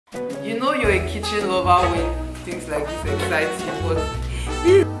You know you're a kitchen lover when things like this excite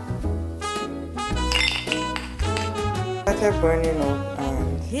you, but started burning up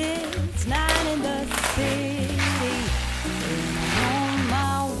and it's 9 in the city. On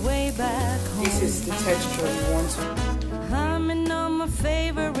my way back home. this is the texture you want to. Humming on my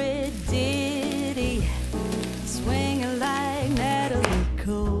favorite ditty, swinging like Natalie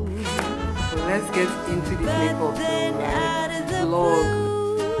Cole. So let's get into the makeup Out of the vlog.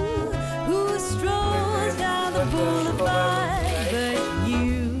 blue, who strolls down the boulevard but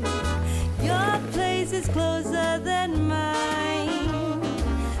you? Your place is closer than mine.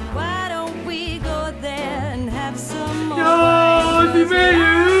 Why don't we go there and have some more wine?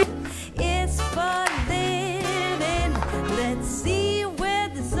 It's for living. Let's see where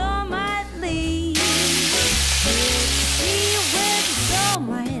this all might lead. Let's see where this all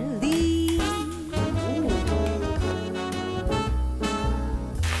might lead.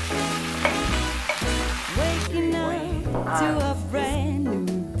 Waking up to a brand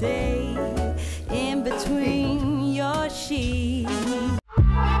new day in between your sheets.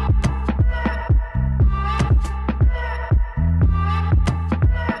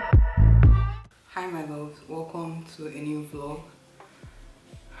 Hi my loves, welcome to a new vlog.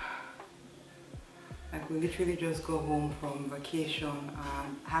 Like we literally just got home from vacation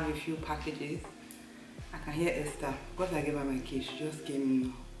and have a few packages. I can hear Esther. Because I gave her my key, she just came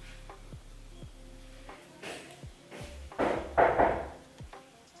now.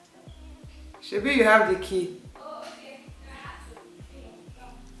 Shebi, you have the key. Oh, okay.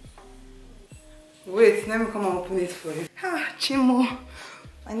 Wait, let me come and open it for you. Ah, Chimo.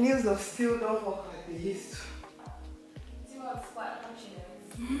 My nails of steel don't work like they used to. See what's quite functional.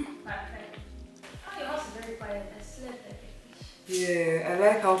 Oh, your house is very quiet. I slept like a fish. Yeah, I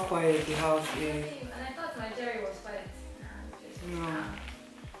like how quiet the house is. And I thought my Jerry was quiet. Nah, it's just No. calm.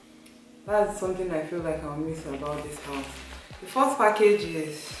 That's something I feel like I'll miss about this house. The first package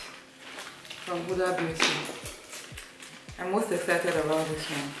is from Huda Beauty. I'm most excited about this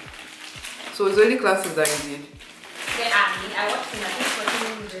one. So it's only classes that you did. Then I watched him. I think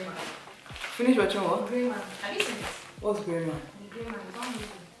watching Grey Man. Finish watching what? Grey Man. Have you seen it? What's Grey Man? The Grey Man. Don't movie.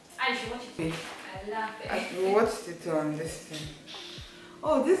 I should watch it. Okay. I love it. We watched it on this thing.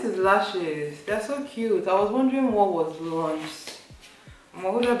 Oh, this is lashes. They're so cute. I was wondering what was launched. My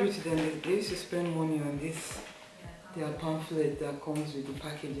Huda Beauty, then they used to spend money on this. Their pamphlet that comes with the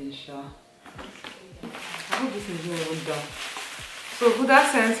packaging shop. I hope this is not even done. So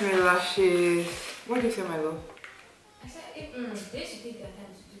Huda sent me lashes. What do you say, my love? I said, they should take their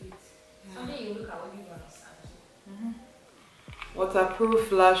time to do it. Something you look at what you understand.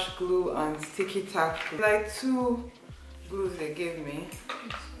 Waterproof lash glue and sticky tack glue. Like 2 glues they gave me.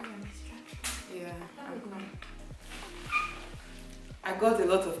 Yeah. I got a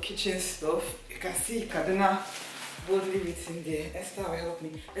lot of kitchen stuff. You can see Kaduna boldly written there. Esther will help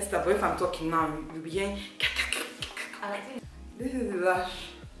me. Esther, but if I'm talking now, you'll be hearing. This is the lash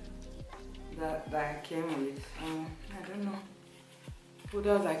that I came with. I don't know.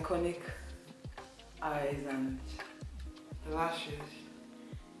 Huda's iconic eyes and the lashes.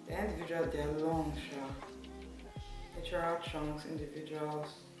 They're individual, they're long, natural chunks, individuals.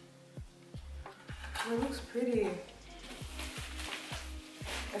 It looks pretty.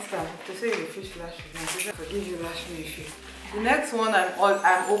 Esther, to say you fish lashes, now forgive you lash me if. The next one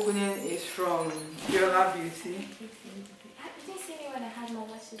I'm opening is from Viola Beauty. You didn't see me when I had my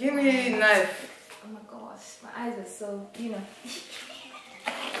lashes. Give me a knife. Oh my gosh, my eyes are so,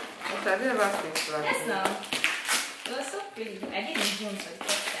 Esther, have you ever fixed lashes? Yes, no. It was so pretty. I did it in June for the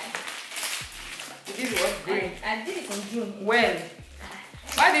first time. You did what? Green. I did it in June. When?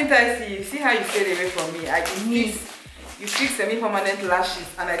 Why didn't I see you? See how you stayed away from me? You fixed semi-permanent lashes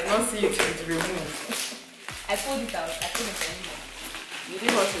and I did not see you till it's removed. I pulled it out. I couldn't anymore. You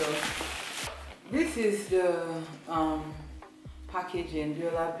did what else? This is the packaging,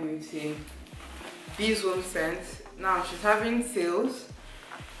 Viola Beauty Beeswax scent. Now she's having sales.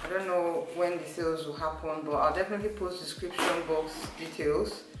 I don't know when the sales will happen, but I'll definitely post description box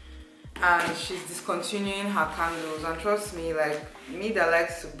details. And she's discontinuing her candles, and trust me, like me that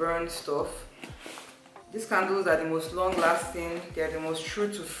likes to burn stuff, these candles are the most long lasting, they're the most true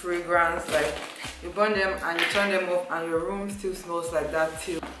to fragrance. Like you burn them and you turn them off and your room still smells like that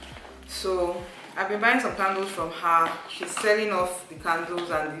too. So I've been buying some candles from her. She's selling off the candles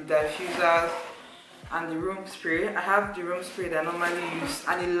and the diffusers and the room spray. I have the room spray that I normally use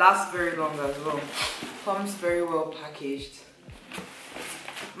and it lasts very long as well. Comes very well packaged.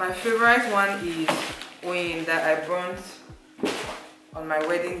 My favorite one is Oyin that I burnt on my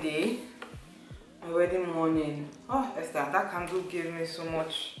wedding day, my wedding morning. Oh, Esther, that candle gave me so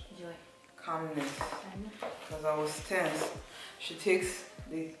much calmness because I was tense. She takes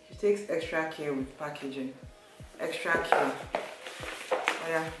extra care with packaging. Extra care. Oh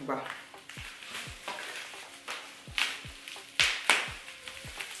yeah, bah.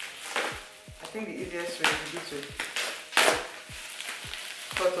 I think the easiest way is this way.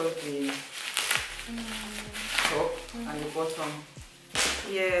 Cut off the top and the bottom.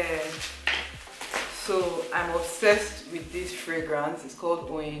 Yeah. So I'm obsessed with this fragrance. It's called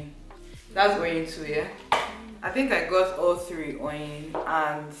Oyin. That's Oyin too, yeah? I think I got all 3 Oyin,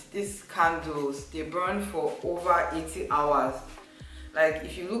 and these candles, they burn for over 80 hours. Like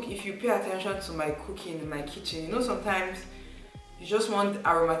if you pay attention to my cooking in my kitchen, you know, sometimes you just want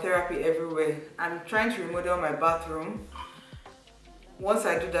aromatherapy everywhere. I'm trying to remodel my bathroom. Once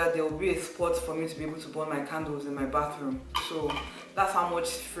I do that, there will be a spot for me to be able to burn my candles in my bathroom. So that's how much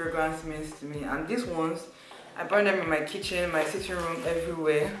fragrance means to me. And these ones, I burn them in my kitchen, my sitting room,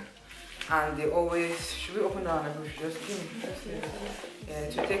 everywhere. And they always, should we open that and just give me? Yeah,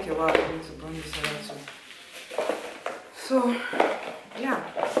 it will take a while for me to burn this other too. So, yeah.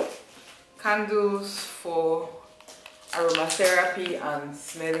 Candles for aromatherapy and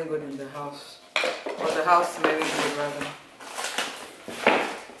smelling good in the house. Or the house smelling good rather.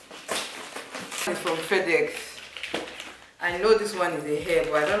 It's from FedEx. I know this one is a hair,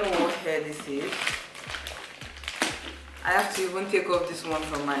 but I don't know what hair this is. I have to even take off this one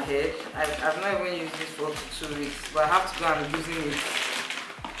from my head. I've not even used this for up to 2 weeks, but I have to go and be using it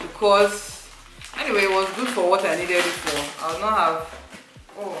because anyway, it was good for what I needed it for. I'll not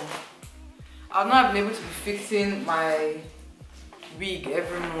have been able to be fixing my wig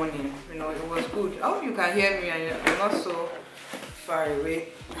every morning. You know, it was good. I hope you can hear me and you're not so far away.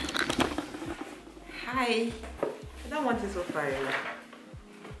 Hi. I don't want it so far away.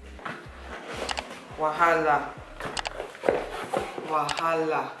 Wahala.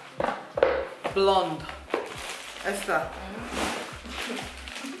 Wahala. Blonde. Esther.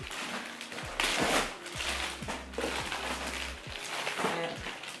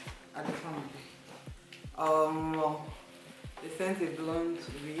 They sent a blonde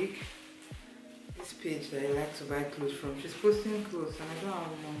wig. This page that I like to buy clothes from. She's posting clothes and I don't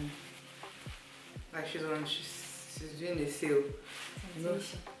have money. Like she's doing a sale. You know?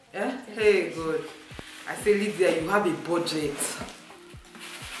 Yeah? Hey, good. I say, Lydia, you have a budget.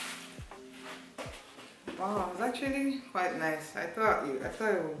 Wow, it's actually quite nice. I thought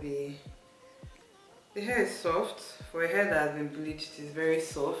it would be. The hair is soft. For a hair that has been bleached, it's very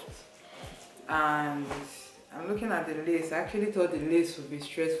soft. And I'm looking at the lace. I actually thought the lace would be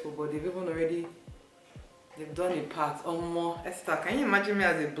stressful, but they've done a part. More. Esther, can you imagine me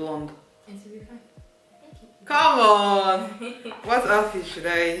as a blonde? It will be fine. Come on! What outfit should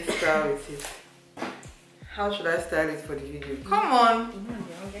I style with it? How should I style it for the video? Come on!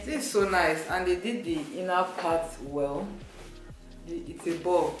 This is so nice, and they did the inner part well. It's a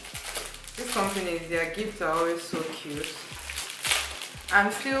bow. These companies, their gifts are always so cute. I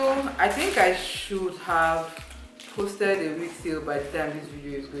think I should have posted a wig sale by the time this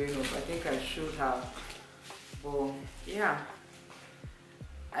video is going up. I think I should have. But yeah.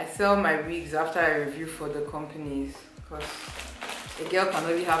 I sell my wigs after I review for the companies because a girl can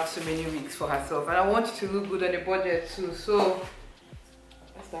only have so many wigs for herself, and I want you to look good on a budget too. So,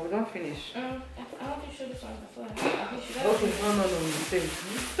 Esther, we don't finish. I want to show this one before. Okay, no,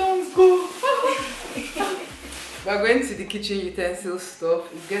 don't go. We're going to the kitchen utensil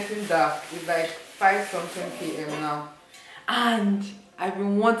stuff. It's getting dark. It's like 5 something PM now, and I've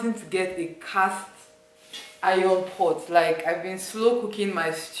been wanting to get a cast iron pot. Like I've been slow cooking my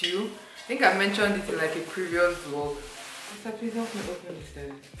stew. I think I mentioned it in like a previous vlog. Sister, please help me open this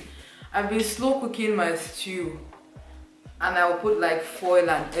thing. I've been slow cooking my stew, and I will put like foil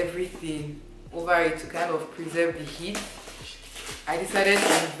and everything over it to kind of preserve the heat. I decided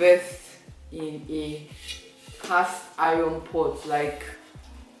to invest in a cast iron pot. Like,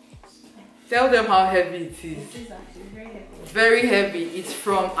 tell them how heavy it is. It is actually very heavy. Very heavy. It's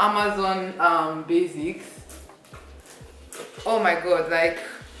from Amazon Basics. Oh my god, like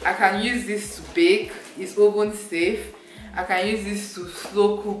I can use this to bake. It's oven safe. I can use this to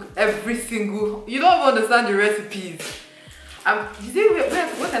slow cook every single. You don't even understand the recipes. You see,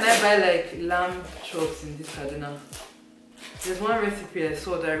 where can I buy like lamb chops in this Kaduna? There's one recipe I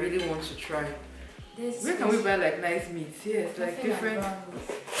saw that I really want to try. Where can we buy like nice meats? Yes, like different.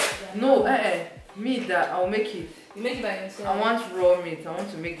 No, meat that I'll make it. You make it by yourself. I want raw meat. I want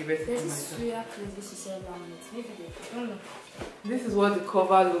to make the recipe There's myself. this soya place this is sell lamb meat. Maybe This is what the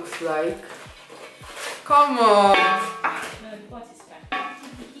cover looks like. Come on. No, the pot is fine.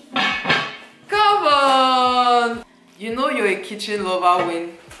 Come on. You know you're a kitchen lover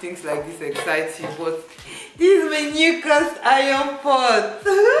when things like this excite you, but this is my new cast iron pot.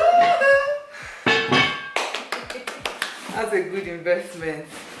 That's a good investment.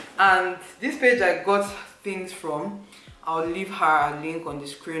 And this page I got things from, I'll leave her a link on the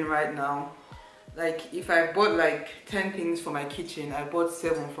screen right now. Like if I bought like 10 things for my kitchen, I bought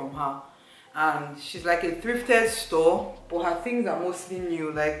 7 from her. And she's like a thrifted store, but her things are mostly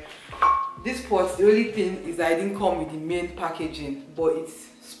new. Like this pot, the only thing is that it didn't come with the main packaging, but it's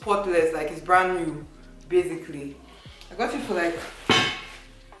spotless, like it's brand new basically. I got it for like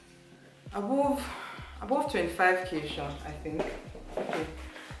above 25k, I think. Okay.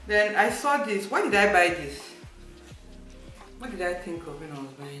 Then I saw this. Why did I buy this? What did I think of when I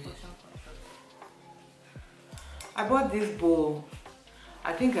was buying it? I bought this bowl.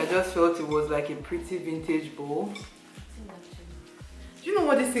 I think I just felt it was like a pretty vintage bowl. Do you know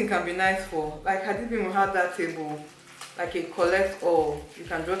what this thing can be nice for? Like, had this been had that table, like a collect all. You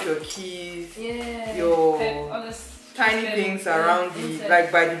can drop your keys, your tiny things around the,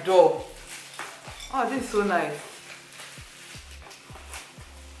 like by the door. Oh, this is so nice.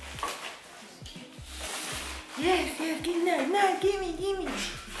 Yes, give me, no, give me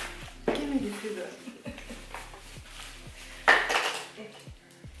the scissors.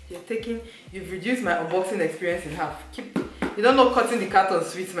 You've reduced my unboxing experience in half. You don't know cutting the carton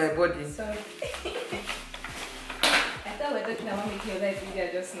sweets my body. Sorry. I thought we were talking about making your life easier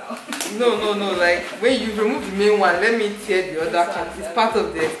just now. No, like when you remove the main one, let me tear the other part. It's part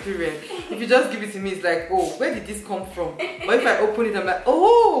of the experience. If you just give it to me, it's like, oh, where did this come from? But if I open it, I'm like,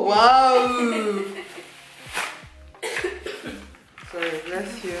 oh, wow. Sorry,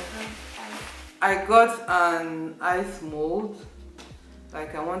 bless you. I got an ice mold.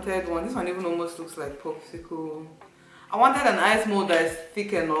 Like I wanted one. This one even almost looks like popsicle. I wanted an ice mold that is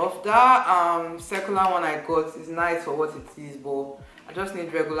thick enough. That circular one I got is nice for what it is, but I just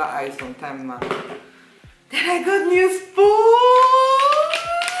need regular ice sometimes, man. Then I got new spoons.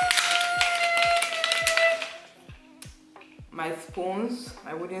 My spoons,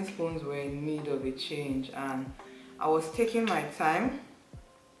 my wooden spoons were in need of a change, and I was taking my time.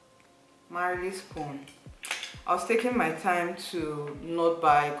 Marley spoon. I was taking my time to not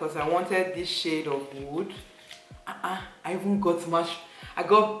buy because I wanted this shade of wood. I even got mashed. I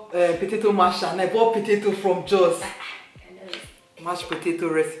got potato masher, and I bought potato from Jos. Mashed potato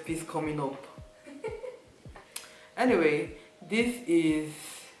recipes coming up. Anyway, this is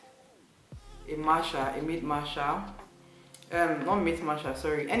a masher, a meat masher. Not meat masher,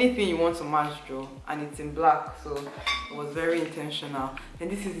 sorry. Anything you want to mash, Joe, and it's in black, so it was very intentional. And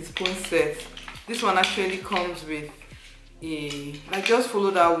this is the spoon set. This one actually comes with a, like, just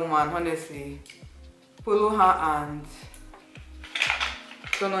follow that woman, honestly. Follow her and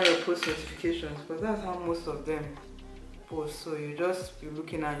turn on your post notifications, because that's how most of them post. So you just be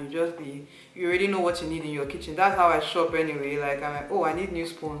looking and you already know what you need in your kitchen. That's how I shop anyway. Like, I'm like, oh, I need new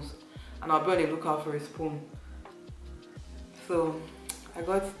spoons, and I'll be on the lookout for a spoon. So I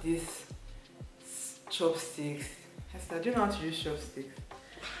got these chopsticks. Esther, do you know how to use chopsticks?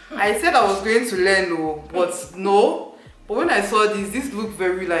 I said I was going to learn, but no. But when I saw this looked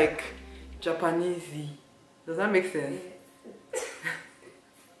very like Japanesey. Does that make sense?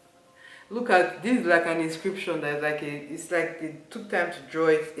 Look at this, like an inscription that's like it's like they took time to draw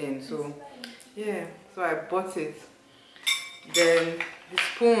it in. So yeah, so I bought it. Then the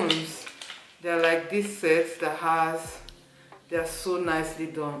spoons, they're like this set that they're so nicely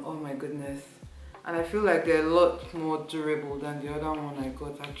done. Oh my goodness. And I feel like they're a lot more durable than the other one I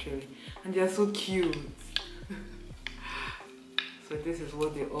got actually. And they're so cute. So this is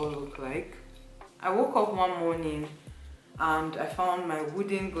what they all look like. I woke up one morning and I found my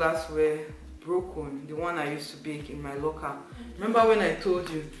wooden glassware broken. The one I used to bake in my locker. Remember when I told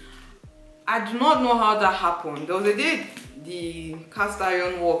you? I do not know how that happened. There was a day the cast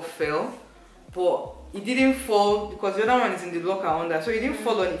iron wok fell, but it didn't fall because the other one is in the locker under, so it didn't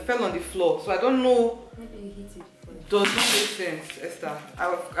fall on, it fell on the floor. So I don't know. Maybe you hit it. Does not make sense, Esther.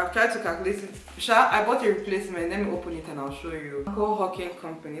 I've tried to calculate it. I bought a replacement. Let me open it and I'll show you. Uncle Hawking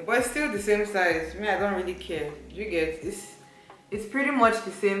Company, but it's still the same size. I don't really care. You get it's pretty much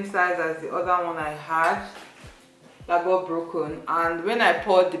the same size as the other one I had that got broken. And when I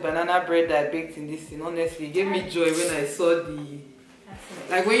poured the banana bread that I baked in this thing, honestly, it gave me joy when I saw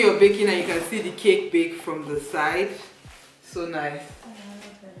like when you're baking and you can see the cake bake from the side. So nice.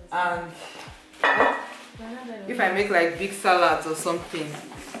 And if I make like big salads or something.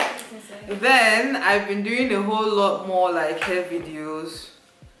 Then I've been doing a whole lot more like hair videos.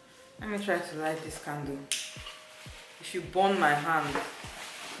 Let me try to light this candle. If you burn my hand,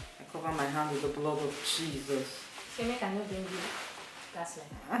 I cover my hand with the blood of Jesus. That's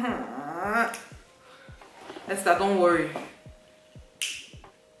like. Esther, don't worry.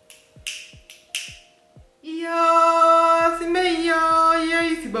 Yeah, see me, yeah,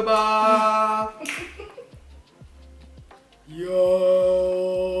 you see, Baba.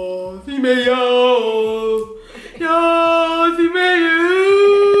 Yeah, see me, yeah, see me,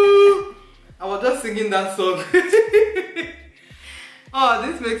 I was just singing that song. Oh,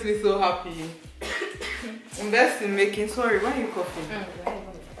 this makes me so happy. Invest in making. Sorry, why are you coughing?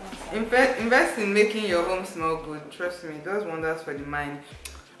 Invest in making your home smell good. Trust me, it does wonders for the mind.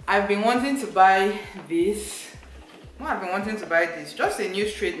 I've been wanting to buy this. No, I've been wanting to buy this. Just a new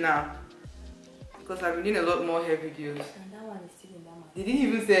straightener. Because I've been doing a lot more hair videos. And that one is still in that one. They didn't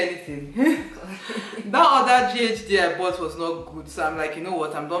even say anything. That other GHD I bought was not good. So I'm like, you know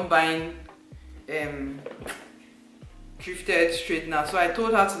what? I'm done buying thrifted straightener. So I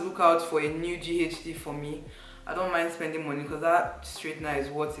told her to look out for a new GHD for me. I don't mind spending money because that straightener is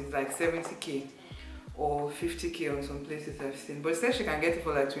what is like 70k or 50k on some places I've seen. But she said she can get it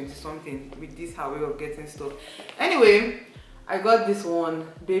for like 20 something with this her way of getting stuff. Anyway, I got this one,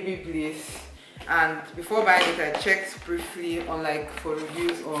 Baby Bliss, and before buying it I checked briefly on like for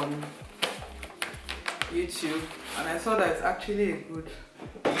reviews on YouTube, and I saw that it's actually a good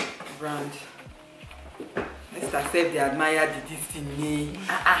brand. Let's accept they admire this thing.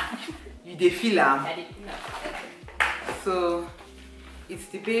 You dey feel am. So it's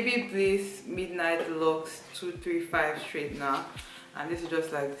the Baby Bliss Midnight Lux 235 straightener, and this is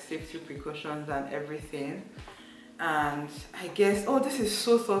just like safety precautions and everything. And I guess, oh, this is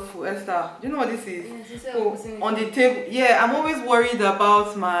so thoughtful, Esther. Do you know what this is? Yeah, oh, on the table. Yeah, I'm always worried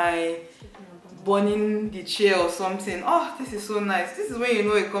about my burning the chair or something. Oh, this is so nice. This is when you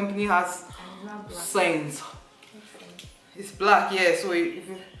know a company has signs. It's black, yeah. So if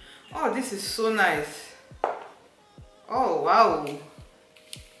you, oh, this is so nice. Oh wow.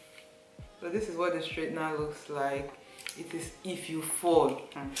 So this is what the straightener looks like. It is if you fall.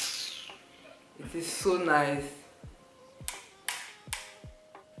 It is so nice.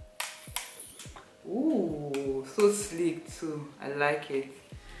 Ooh, so sleek too. I like it.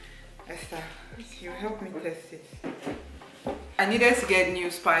 Esther, you help me test it. I needed to get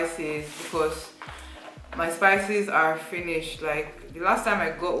new spices because my spices are finished. Like the last time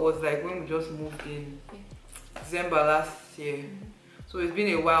I got was like when we just moved in December last year. So it's been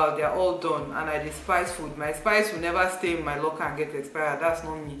a while. They're all done, and I despise food. My spice will never stay in my locker and get expired. That's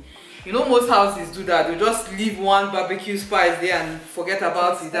not me. You know, most houses do that. They just leave one barbecue spice there and forget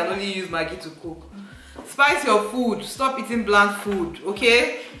about it and only use Maggi to cook. Spice your food. Stop eating bland food,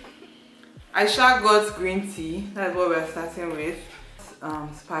 okay? I sure got green tea. That's what we're starting with.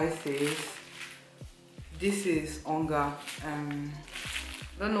 Spices. This is Onga.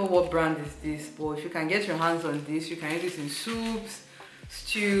 I don't know what brand is this, but if you can get your hands on this, you can use this in soups,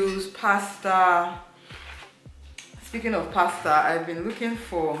 stews, pasta. Speaking of pasta, I've been looking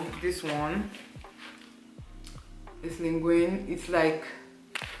for this one. It's linguine. It's like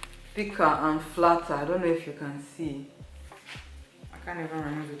thicker and flatter. I don't know if you can see. I can't even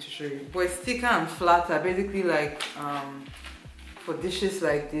remember to show you. But it's thicker and flatter. Basically like for dishes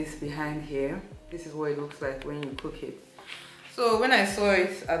like this behind here. This is what it looks like when you cook it. So when I saw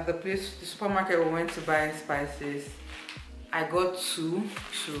it at the place, the supermarket we went to buy spices, I got two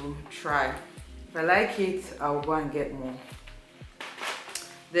to try. If I like it, I'll go and get more.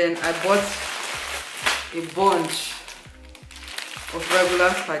 Then I bought a bunch of regular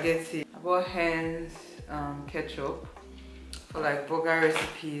spaghetti. I bought Heinz ketchup for like burger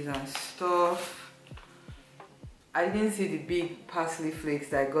recipes and stuff. I didn't see the big parsley flakes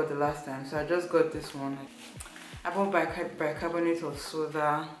that I got the last time, so I just got this one. I bought bicarbonate of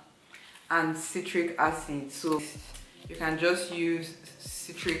soda and citric acid. So you can just use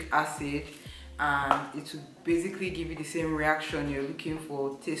citric acid and it will basically give you the same reaction you're looking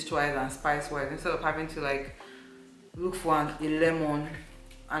for taste-wise and spice-wise, instead of having to like look for a lemon.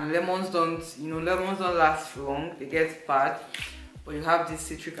 And lemons don't, you know, lemons don't last long, they get bad. But you have this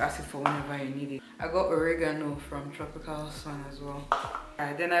citric acid for whenever you need it. I got oregano from Tropical Sun as well.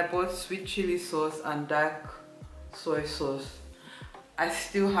 Alright, then I bought sweet chili sauce and dark soy sauce. I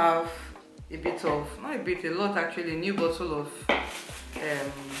still have a bit of, not a bit, a lot actually, a new bottle of,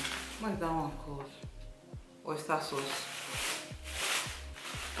 what is that one called? Oyster sauce.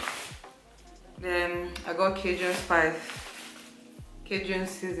 Then I got Cajun spice, Cajun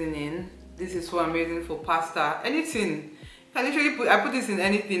seasoning. This is so amazing for pasta, anything. I literally I put this in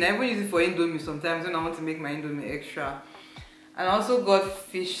anything. I even use it for Indomie sometimes when I want to make my Indomie extra. And I also got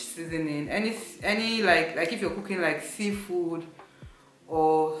fish seasoning. Any like if you're cooking like seafood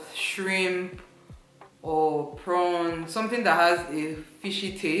or shrimp or prawn, something that has a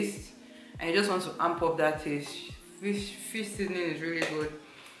fishy taste, and you just want to amp up that taste. Fish seasoning is really good.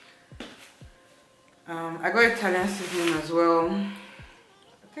 I got Italian seasoning as well.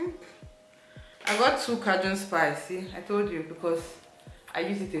 I think I got 2 Cajun spice. See, I told you, because I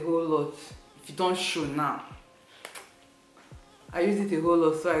use it a whole lot. If you don't show now, I use it a whole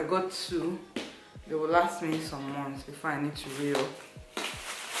lot, so I got 2. They will last me some months before I need to re-up.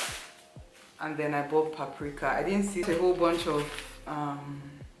 And then I bought paprika. I didn't see a whole bunch of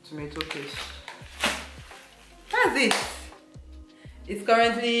tomato paste. That's it. It's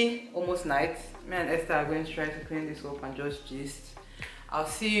currently almost night. Me and Esther are going to try to clean this up and just gist. I'll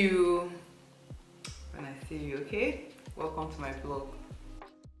see you when I see you, okay? Welcome to my vlog.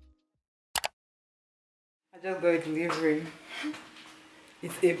 I just got a delivery.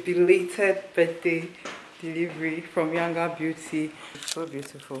 It's a belated birthday delivery from Younger Beauty. It's so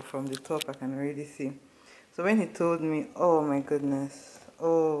beautiful. From the top I can already see. So when he told me, oh my goodness,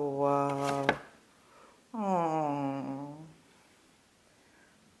 oh wow,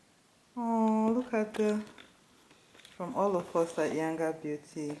 oh look at the, from all of us at Younger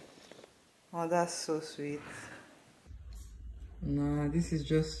Beauty. Oh, that's so sweet. Nah, this is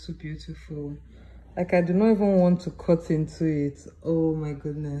just so beautiful. Like, I do not even want to cut into it. Oh my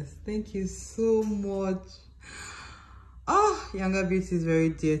goodness, thank you so much. Oh, Younger Beauty is very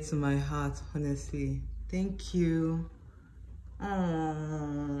dear to my heart, honestly. Thank you.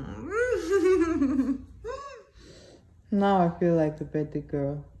 Now I feel like the birthday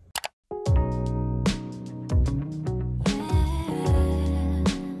girl.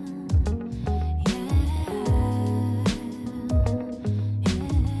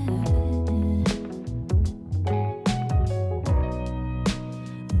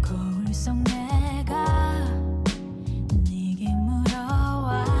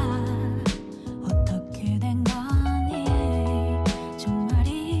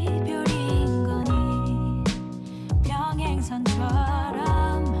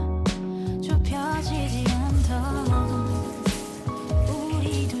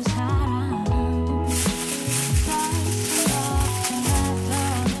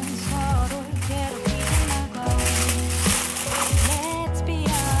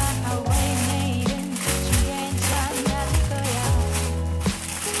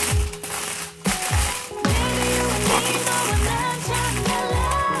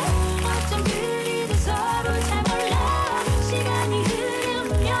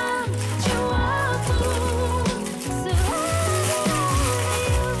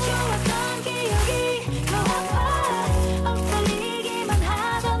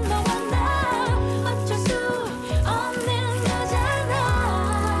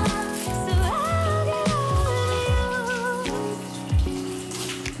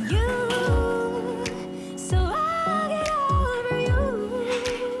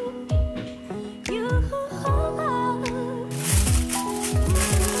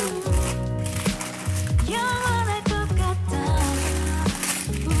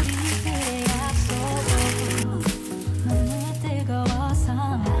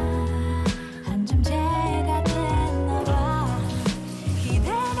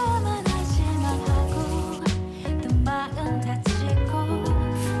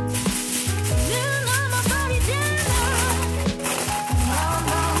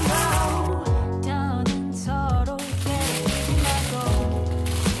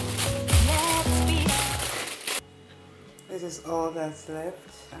 This is all that's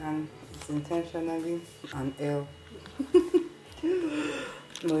left, and it's intentionally an L.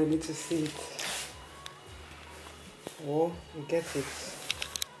 No, you need to see it. Oh, you get it.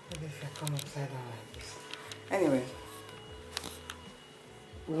 Maybe if I come upside down like this. Anyway.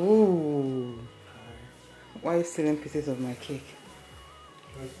 Ooh. Why are you stealing pieces of my cake?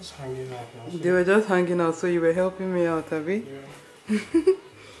 They were just hanging out. They were just hanging out, so you were helping me out, Abby? Yeah.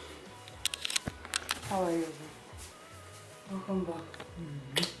 How are you? Welcome back.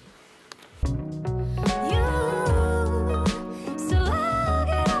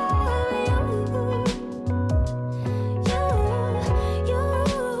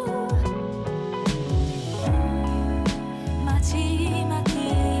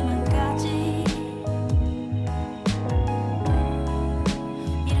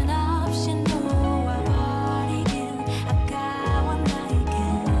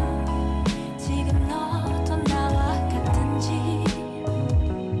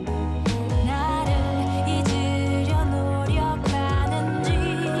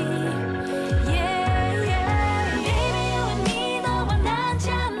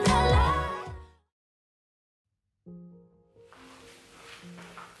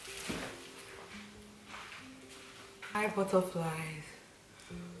 Hi butterflies.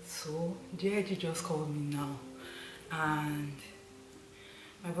 So JIG just called me now and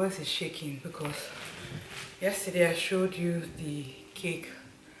my voice is shaking because yesterday I showed you the cake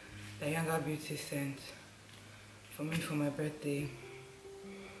that Younger Beauty sent for me for my birthday,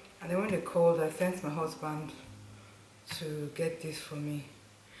 and then when they called I sent my husband to get this for me.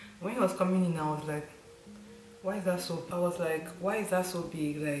 When he was coming in I was like, why is that so, I was like, why is that so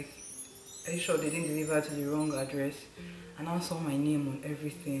big? Like, are you sure they didn't deliver to the wrong address? And I saw my name on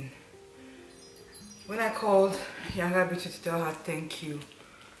everything. When I called Younger Beauty to tell her thank you,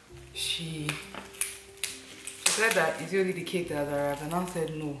 she said that it's only the cake that has arrived, and I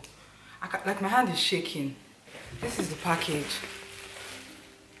said no. Like my hand is shaking. This is the package.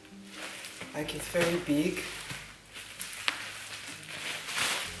 Like it's very big.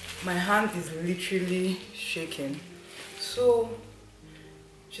 My hand is literally shaking. So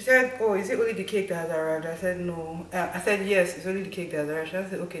she said, oh, is it only the cake that has arrived? I said no. I said yes, it's only the cake that has arrived. She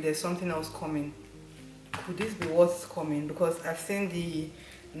said, okay, there's something else coming. Could this be what's coming? Because I've seen the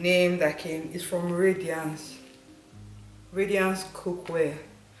name that came. It's from Radiance Cookware.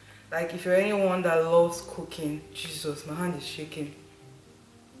 Like if you're anyone that loves cooking, Jesus, my hand is shaking.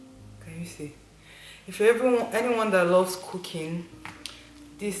 Can you see? If you're anyone that loves cooking,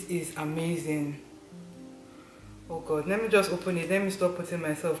 this is amazing. Oh God, let me just open it. Let me stop putting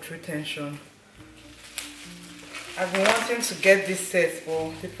myself through tension. I've been wanting to get this set,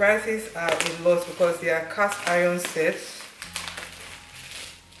 but the prices are a lot because they are cast iron sets.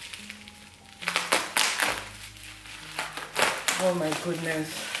 Oh my goodness.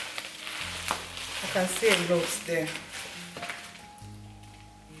 I can see a note there.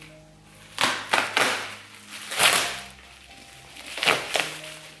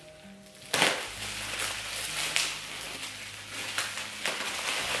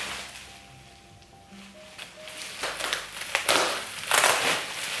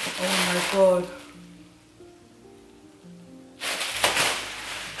 Oh my God.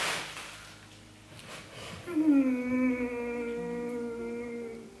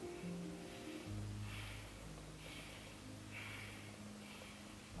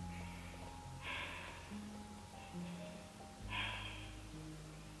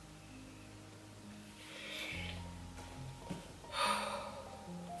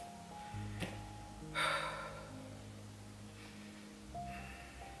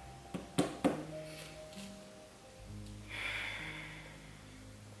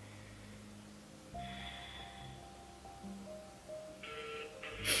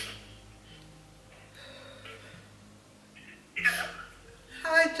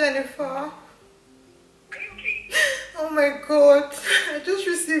 Jennifer. Are you okay? Oh my God, I just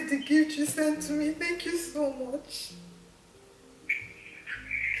received the gift you sent to me. Thank you so much.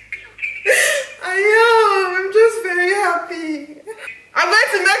 I am. I'm just very happy. I'm going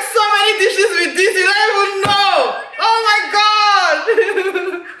to make so many dishes with this, you don't even know. Oh my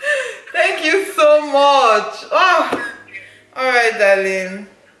God. Thank you so much. Oh. Alright, darling.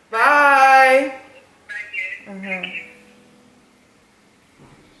 Bye.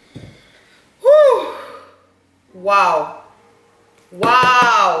 Wow.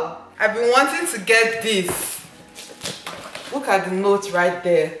 Wow. I've been wanting to get this. Look at the note right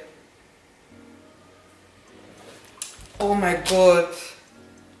there. Oh my God.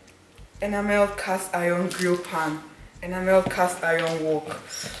 Enameled cast iron grill pan. Enameled cast iron wok.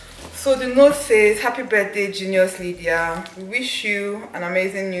 So the note says, happy birthday, Genius Lydia. We wish you an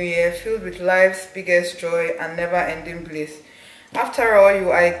amazing new year filled with life's biggest joy and never-ending bliss. After all,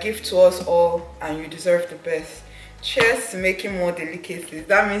 you are a gift to us all and you deserve the best. Cheers to making more delicacies.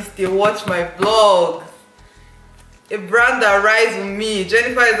 That means they watch my vlog. A brand that rides with me.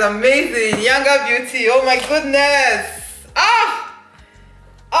 Jennifer is amazing. Younger Beauty. Oh my goodness. Ah!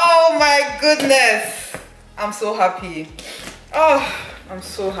 Oh my goodness. I'm so happy. Oh, I'm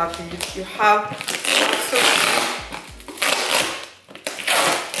so happy. You have so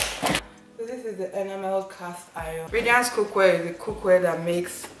this is the enameled cast iron. Radiance Cookware is a cookware that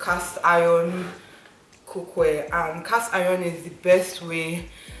makes cast iron cookware, and cast iron is the best way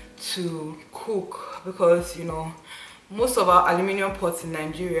to cook because, you know, most of our aluminium pots in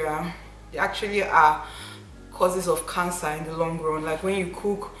Nigeria, they actually are causes of cancer in the long run. Like when you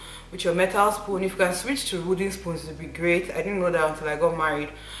cook with your metal spoon, if you can switch to wooden spoons, it would be great. I didn't know that until I got married.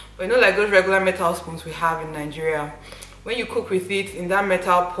 But you know, like those regular metal spoons we have in Nigeria, when you cook with it in that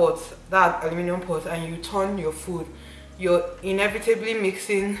metal pot, that aluminium pot, and you turn your food, you're inevitably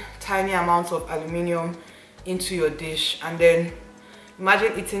mixing tiny amounts of aluminium into your dish. And then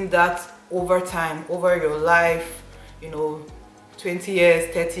imagine eating that over time, over your life, you know, 20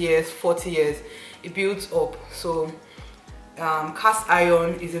 years, 30 years, 40 years, it builds up. So cast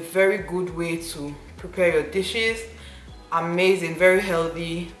iron is a very good way to prepare your dishes. Amazing, very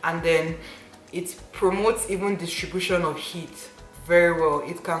healthy, and then it promotes even distribution of heat very well.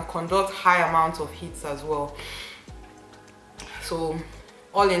 It can conduct high amounts of heat as well. So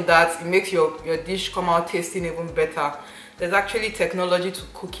all in that, it makes your dish come out tasting even better. There's actually technology to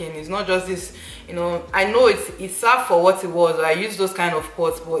cooking. It's not just this, you know, I know it's served for what it was. I use those kind of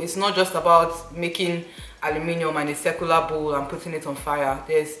pots, but it's not just about making aluminium and a circular bowl and putting it on fire.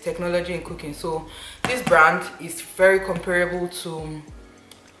 There's technology in cooking. So this brand is very comparable to,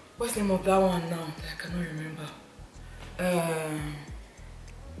 what's the name of that one now? I cannot remember.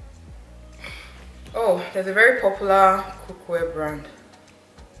 Oh, there's a very popular cookware brand.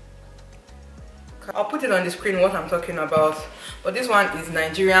 I'll put it on the screen what I'm talking about, but this one is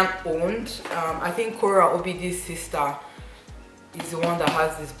Nigerian owned. I think Cora Obidi's sister is the one that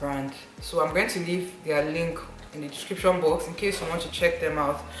has this brand, so I'm going to leave their link in the description box in case you want to check them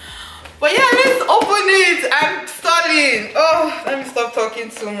out. But yeah, let's open it. I'm stalling. Oh, let me stop talking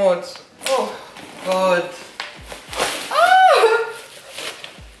too much. Oh god.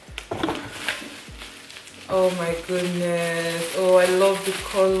 Oh my goodness. Oh, I love the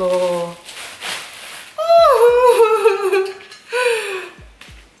color.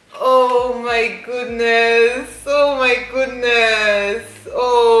 Oh my goodness. Oh my goodness.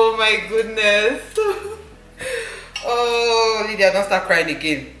 Oh my goodness. Oh, Lydia, don't start crying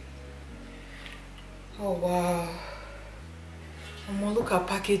again. Oh wow. Look at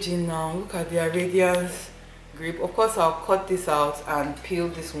packaging now. Look at the radiance grip. Of course, I'll cut this out and peel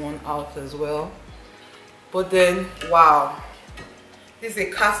this one out as well. But then, wow. This is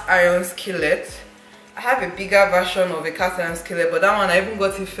a cast iron skillet. I have a bigger version of a cast iron skillet, but that one I even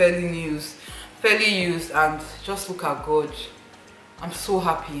got it fairly used, and just look at God. I'm so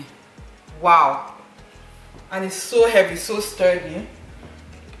happy. Wow. And it's so heavy, so sturdy.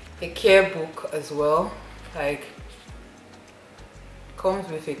 A care book as well, like comes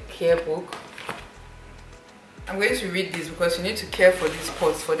with a care book. I'm going to read this because you need to care for these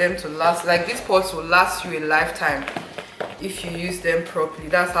pots for them to last. Like these pots will last you a lifetime if you use them properly.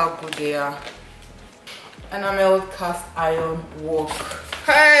 That's how good they are. Enameled cast iron wok.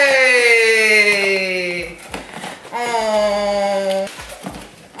 Hey! Oh.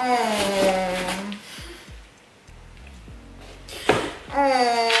 Oh. Oh.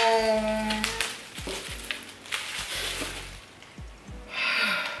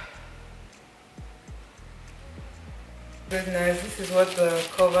 Goodness, this is what the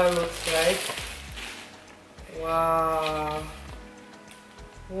cover looks like. Wow.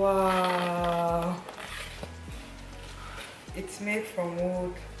 Wow. It's made from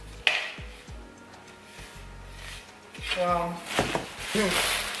wood. Wow.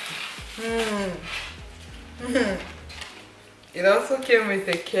 It also came with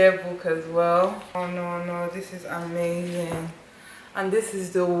a care book as well. Oh no, this is amazing. And this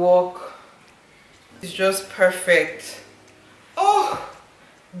is the wok. It's just perfect. Oh,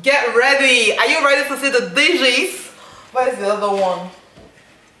 get ready. Are you ready to see the dishes? Where's the other one?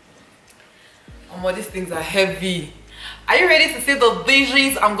 Oh, these things are heavy. Are you ready to see the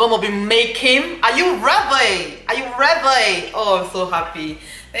dishes I'm gonna be making? Are you ready? Are you ready? Oh, I'm so happy.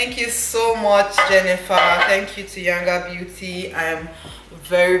 Thank you so much, Jennifer. Thank you to Younger Beauty. I am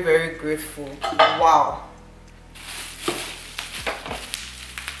very, very grateful. Wow.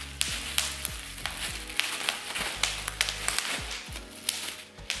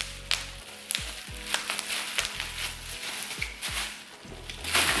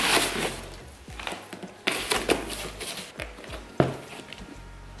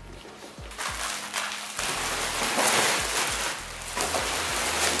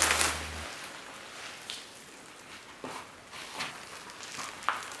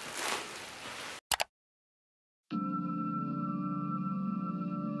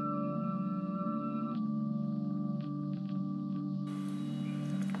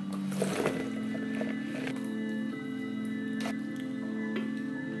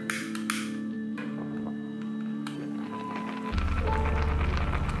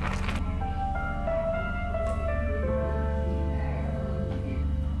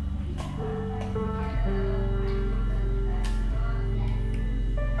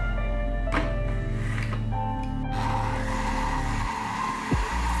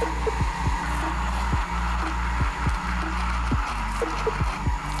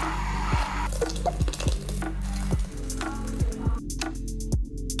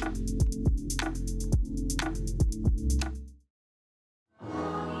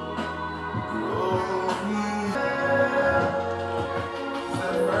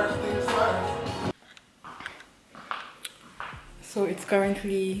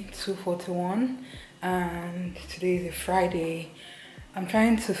 currently 2:41 and today is a Friday. I'm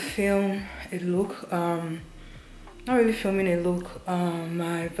trying to film a look, not really filming a look,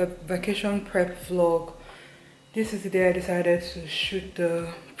 my vacation prep vlog. This is the day I decided to shoot the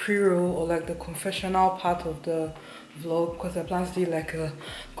pre-roll or like the confessional part of the vlog, because I plan to do like a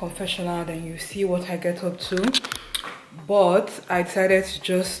confessional, then you see what I get up to. But I decided to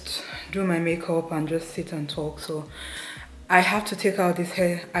just do my makeup and just sit and talk. So I have to take out this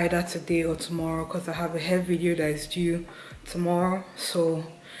hair either today or tomorrow, because I have a hair video that is due tomorrow. So,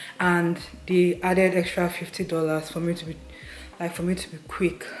 and they added extra $50 for me to be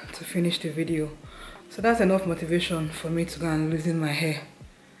quick to finish the video. So that's enough motivation for me to go and loosen my hair.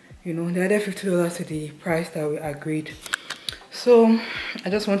 You know, they added $50 to the price that we agreed. So I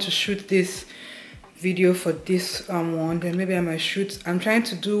just want to shoot this video for this one, then maybe I might shoot. I'm trying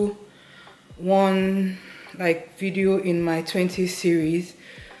to do one like video in my 20th series.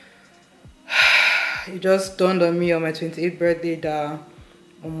 It just dawned on me on my 28th birthday that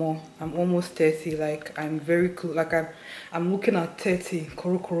I'm almost 30. Like I'm very close. Like I'm looking at 30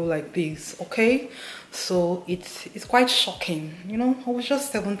 koro like this. Okay, so it's quite shocking. You know, I was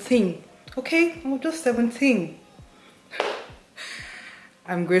just 17. Okay, I was just 17.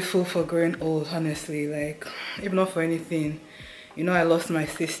 I'm grateful for growing old, honestly. Like, if not for anything, you know, I lost my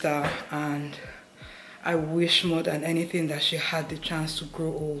sister and I wish more than anything that she had the chance to grow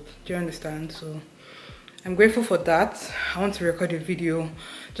old. Do you understand? So I'm grateful for that. I want to record a video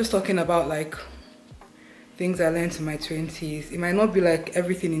just talking about like things I learned in my 20s. It might not be like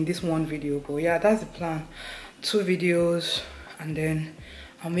everything in this one video, but yeah, that's the plan. 2 videos and then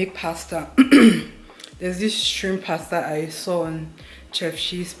I'll make pasta. There's this shrimp pasta I saw on Chef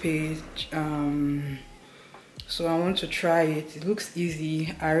She's page. So I want to try it. It looks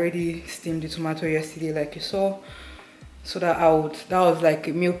easy. I already steamed the tomato yesterday like you saw. So that was like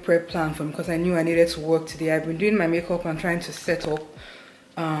a meal prep plan for me, because I knew I needed to work today. I've been doing my makeup and trying to set up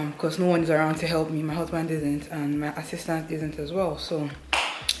because no one is around to help me. My husband isn't and my assistant isn't as well. So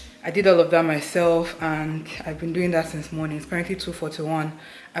I did all of that myself and I've been doing that since morning. It's currently 2:41.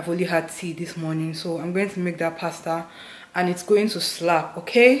 I've only had tea this morning, so I'm going to make that pasta and it's going to slap,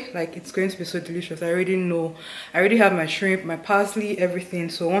 okay? Like, it's going to be so delicious. I already know. I already have my shrimp, my parsley, everything.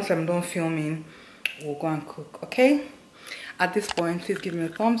 So once I'm done filming, we'll go and cook, okay? At this point, please give me a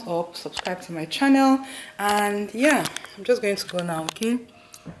thumbs up, subscribe to my channel, and yeah, I'm just going to go now, okay?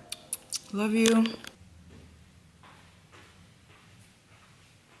 Love you.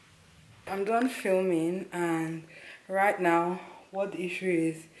 I'm done filming, and right now what the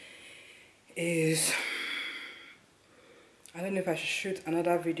issue is I don't know if I should shoot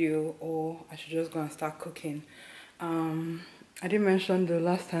another video or I should just go and start cooking. I didn't mention the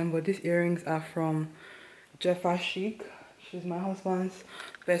last time, but these earrings are from Jeffa Chic. She's my husband's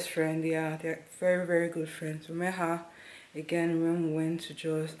best friend. They're very, very good friends. We met her again when we went to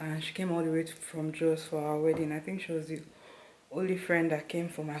Jos, and she came all the way from Jos for our wedding. I think she was the only friend that came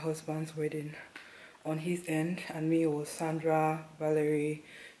for my husband's wedding on his end, and me was Sandra, Valerie,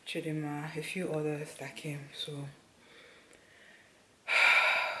 Chidima, a few others that came. So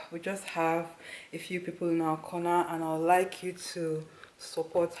we just have a few people in our corner, and I would like you to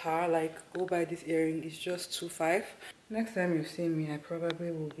support her. Like, go buy this earring, it's just $2.5. Next time you see me, I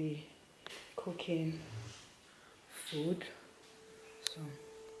probably will be cooking food. So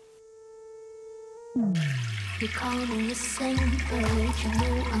You call me a saint, but you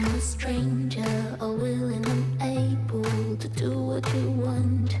know I'm a stranger, all willing and able to do what you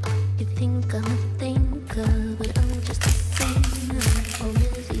want. You think I'm a thinker, but I'm just a sinner, all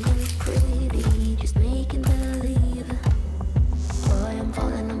busy and pretty, just making believe. Boy, I'm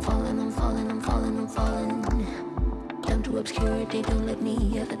falling, I'm falling, I'm falling, I'm falling, I'm falling down to obscurity. Don't let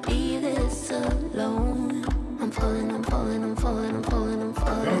me ever be this alone. I'm falling, I'm falling, I'm falling, I'm falling, I'm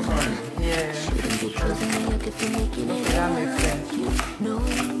falling. yeah, Shouldn't be choosing me, I could be making it that makes sense. you know.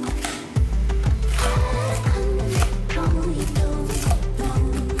 Control, you don't know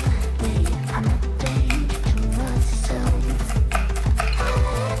me. I'm a danger to myself.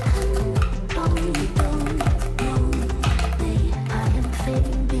 Control, you don't know me. I am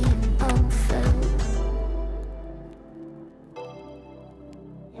fading unfelt.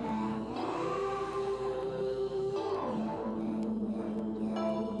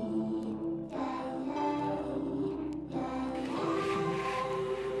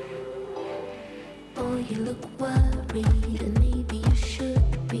 Boy, you look worried, and maybe you should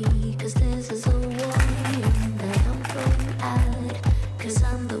be, 'cause this is a warning that I'm throwing out, 'cause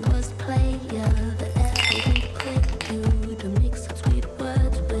I'm the worst player that ever would click you, to mix up sweet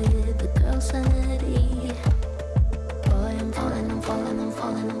words with the girl's sanity. Boy, I'm falling, I'm falling,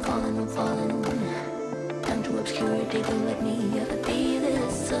 falling. Time to obscurity, don't let me ever be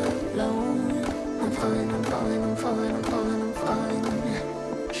this alone. I'm falling, I'm falling, I'm falling, I'm falling, I'm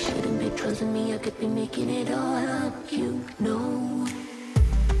falling. Shouldn't be trusting me, I could be making it all up, you know.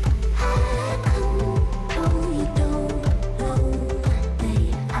 Oh, you don't know me.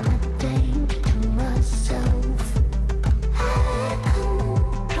 I'm a danger to myself.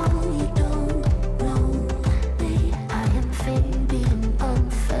 Oh, you don't know me. I am fading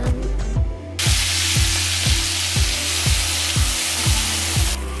unfelt.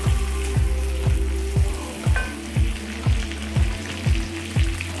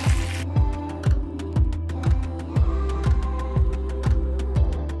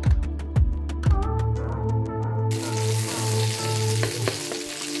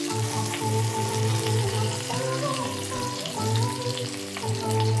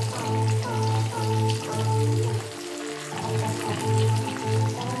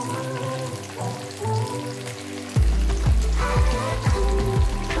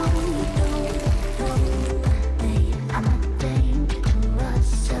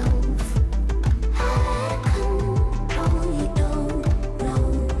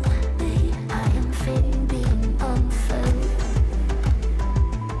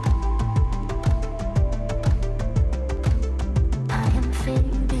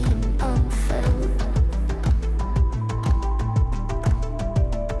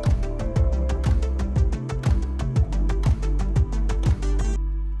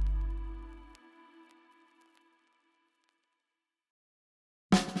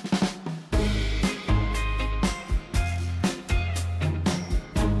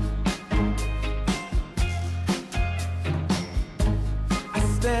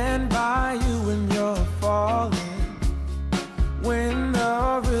 Stand by you when you're falling, when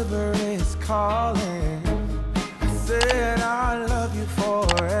the river is calling. I said I love you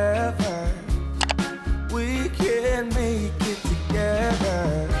forever. We can make it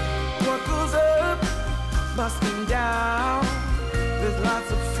together. What goes up must come down. There's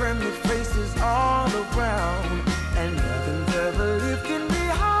lots of friendly faces all around, and nothing's ever lifting me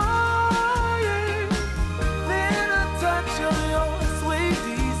higher than a touch of your sweet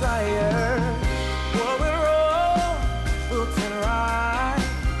desire. Well, we're all built in right.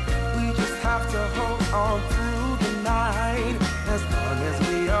 We just have to hold on through the night. As long as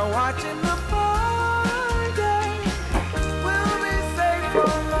we are watching the fire, we'll be safe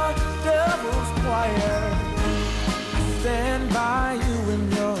from the devil's choir. I stand by you when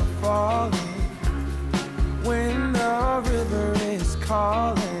you're falling, when the river is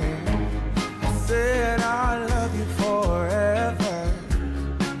calling. I said I love you forever.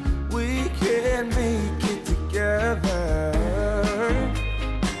 We can make it together.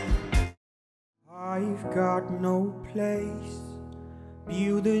 I've got no place,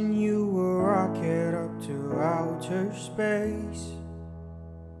 building you a rocket up to outer space.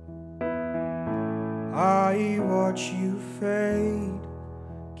 I watch you fade,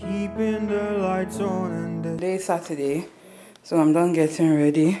 keeping the lights on and the Today is Saturday, so I'm done getting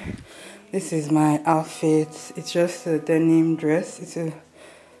ready. This is my outfit. It's just a denim dress. It's a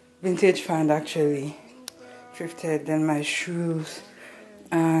vintage find actually, thrifted. Then my shoes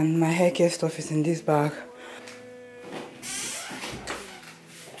and my hair care stuff is in this bag.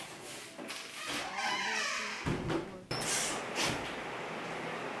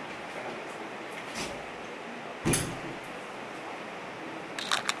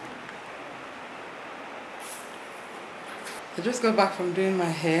 I just got back from doing my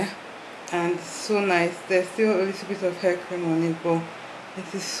hair and it's so nice. There's still a little bit of hair cream on it, but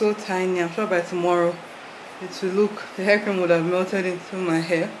it is so tiny. I'm sure by tomorrow it will look, the hair cream would have melted into my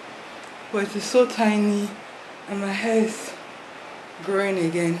hair, but it is so tiny and my hair is growing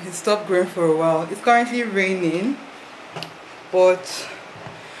again. It stopped growing for a while. It's currently raining, but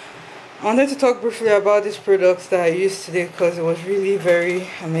I wanted to talk briefly about these products that I used today because it was really very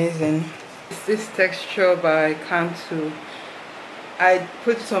amazing. It's this texture by Cantu. I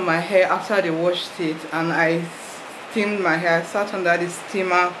put it on my hair after they washed it and I steamed my hair. I sat under the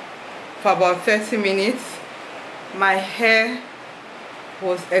steamer for about 30 minutes. My hair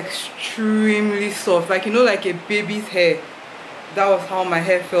was extremely soft, like, you know, like a baby's hair. That was how my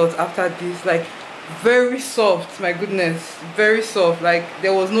hair felt after this. Like, very soft, my goodness, very soft. Like,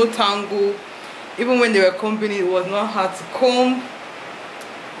 there was no tangle. Even when they were combing it, it was not hard to comb.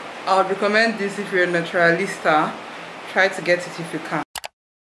 I would recommend this if you're a naturalista. Try to get it if you can.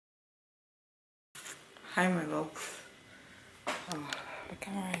 Hi my loves. Oh, the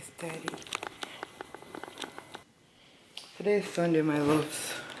camera is dirty. Today is Sunday my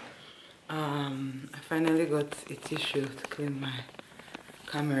loves. I finally got a tissue to clean my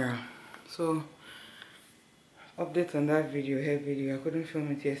camera. So update on that hair video. I couldn't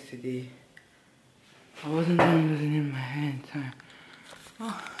film it yesterday. I wasn't even losing in my hair in time.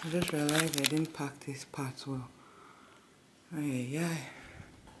 Oh, I just realized I didn't pack this part well. Yeah.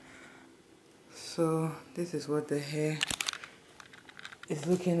 So this is what the hair is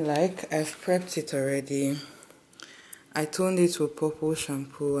looking like. I've prepped it already. I toned it with purple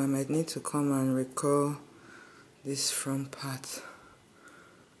shampoo. I might need to come and recurl this front part.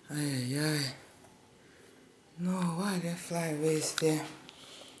 No, why did I fly away there?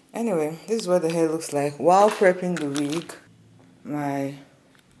 Anyway, this is what the hair looks like while prepping the wig. My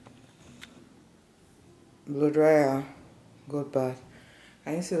blow dryer got bad.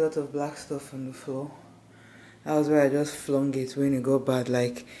 I can see a lot of black stuff on the floor. That was where I just flung it when it got bad.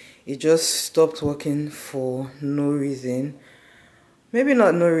 Like, it just stopped working for no reason. Maybe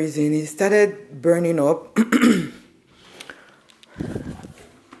not no reason. It started burning up.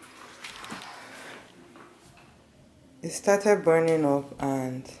 It started burning up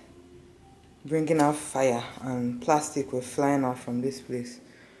and bringing out fire, and plastic were flying out from this place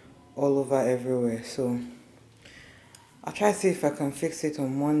all over everywhere. So I'll try to see if I can fix it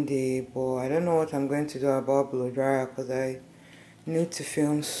on Monday, but I don't know what I'm going to do about blow dryer because I need to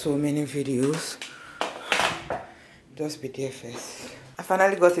film so many videos. Just be there first. I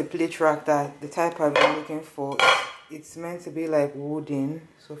finally got a plate rack, that the type I've been looking for. It's meant to be like wooden.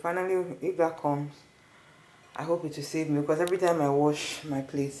 So finally, if that comes, I hope it will save me, because every time I wash my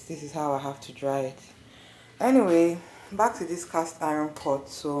plates, this is how I have to dry it. Anyway, back to this cast iron pot.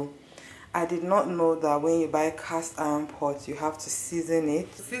 So I did not know that when you buy cast iron pot, you have to season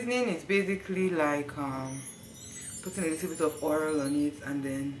it. Seasoning is basically like putting a little bit of oil on it, and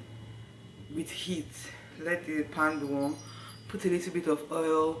then with heat, let the pan be warm, put a little bit of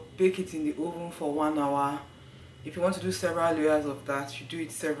oil, bake it in the oven for 1 hour. If you want to do several layers of that, you do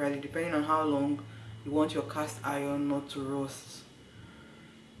it severally depending on how long you want your cast iron not to rust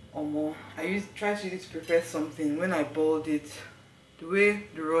or more. I tried to use it to prepare something. When I boiled it, the way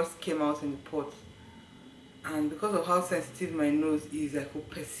the rust came out in the pot, and because of how sensitive my nose is, I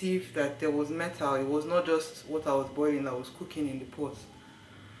could perceive that there was metal. It was not just what I was boiling that was cooking in the pot.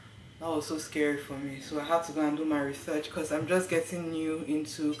 That was so scary for me. So I had to go and do my research, because I'm just getting new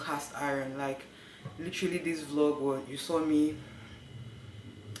into cast iron. Like, literally this vlog where you saw me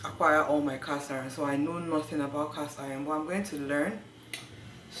acquire all my cast iron, so I know nothing about cast iron, but I'm going to learn.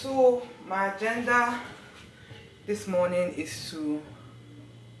 So my agenda this morning is to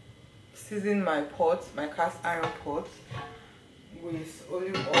season my pot, my cast iron pot, with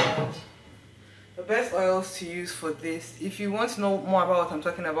olive oil. The best oils to use for this, if you want to know more about what I'm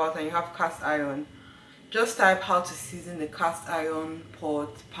talking about and you have cast iron, just type how to season the cast iron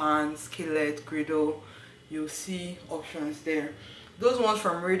pot, pan, skillet, griddle. You'll see options there. Those ones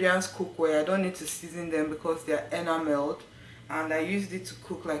from Radiance Cookware, I don't need to season them because they're enameled, and I used it to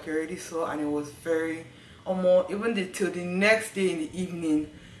cook like you already saw, and it was very even till the next day in the evening,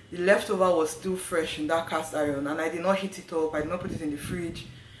 the leftover was still fresh in that cast iron, and I did not heat it up. I did not put it in the fridge.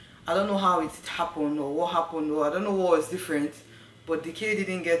 I don't know how it happened or what happened, or I don't know what was different, but decay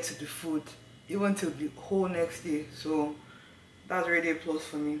didn't get to the food even till the whole next day. So that's already a plus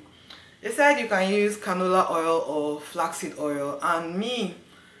for me. They said you can use canola oil or flaxseed oil, and me,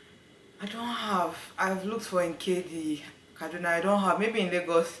 I don't have. I've looked for in KD, Kaduna, I don't have. Maybe in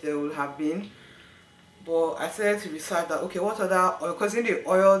Lagos there will have been, but I started to research that, okay, what other oil, because in the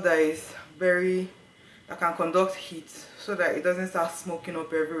oil that can conduct heat so that it doesn't start smoking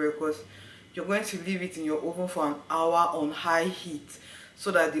up everywhere, because you're going to leave it in your oven for an hour on high heat so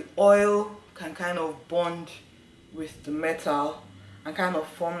that the oil can kind of bond with the metal and kind of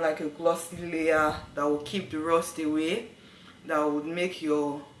form like a glossy layer that will keep the rust away, that would make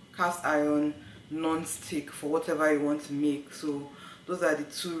your cast iron non-stick for whatever you want to make. So those are the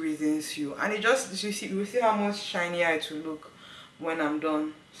two reasons and it just, you see how much shinier it will look when I'm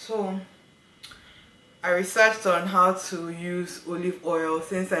done. So I researched on how to use olive oil,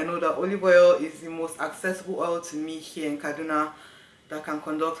 since I know that olive oil is the most accessible oil to me here in Kaduna that can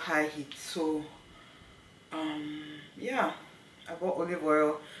conduct high heat. So yeah, I bought olive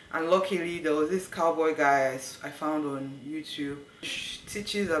oil, and luckily there was this cowboy guy I found on YouTube. He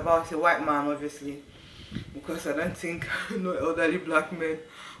teaches about, he's a white man obviously, because I don't think no elderly black men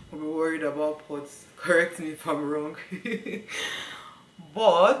will be worried about pots. Correct me if I'm wrong.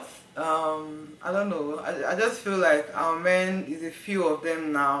 But I don't know, I just feel like our men, is a few of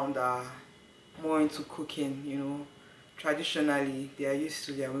them now that are more into cooking, you know. Traditionally they are used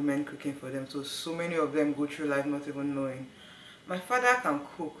to their women cooking for them, so many of them go through life not even knowing. My father can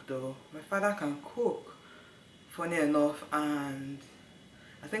cook though. My father can cook, funny enough, and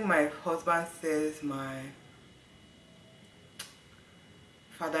I think my husband says my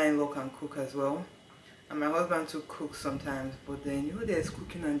father-in-law can cook as well, and my husband too cooks sometimes, but then you know there's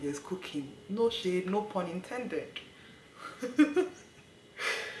cooking and there's cooking. No shade, no pun intended.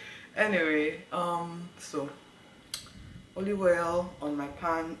 Anyway, so olive oil on my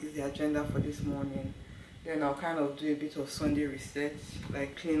pan is the agenda for this morning. Then I'll kind of do a bit of Sunday reset,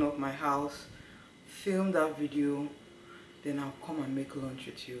 like clean up my house, film that video, then I'll come and make lunch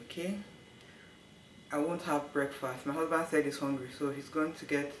with you, okay? I won't have breakfast. My husband said he's hungry, so he's going to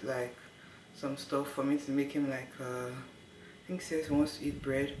get like some stuff for me to make him like I think he says he wants to eat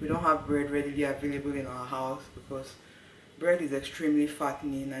bread. We don't have bread readily available in our house because bread is extremely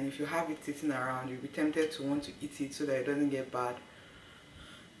fattening, and if you have it sitting around, you'll be tempted to want to eat it so that it doesn't get bad.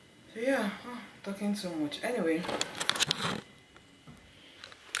 So yeah, talking too much. Anyway,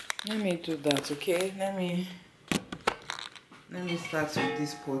 let me do that, okay? Let me start with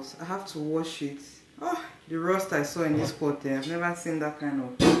this pot. I have to wash it. Oh, the rust I saw in this pot there, I've never seen that kind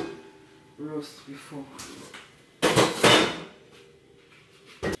of rust before.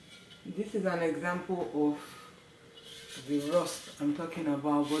 This is an example of the rust I'm talking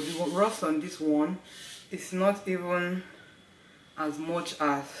about, but the rust on this one is not even as much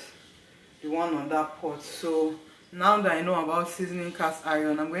as the one on that pot. So now that I know about seasoning cast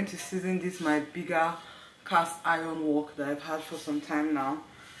iron, I'm going to season this my bigger cast iron wok that I've had for some time now.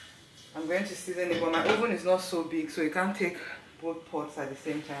 I'm going to season it, but my oven is not so big, so you can't take both pots at the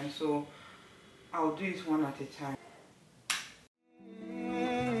same time, so I'll do it one at a time.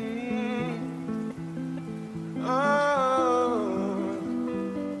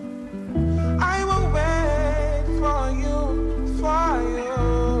 I will wait for you, I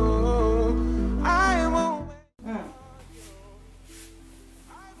will wait.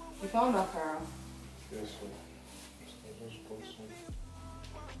 You found that, Carol? Yes, sir. I just bought some.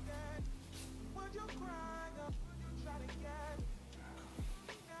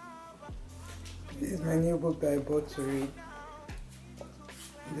 This is my new book that I bought to read.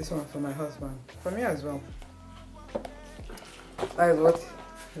 This one for my husband. For me as well. That is what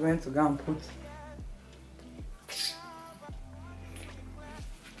he went to go and put.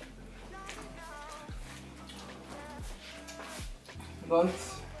 Don't.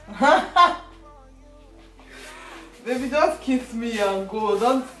 Baby, just kiss me and go.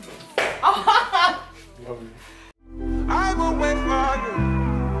 Don't. Love you. I will wait for you.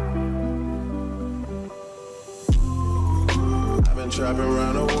 I've been trapping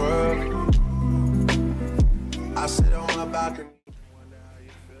around the world. I sit on my balcony.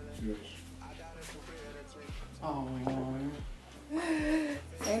 Oh,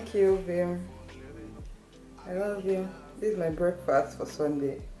 thank you, Vim. I love you. This is my breakfast for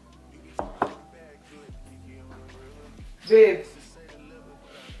Sunday. Babe,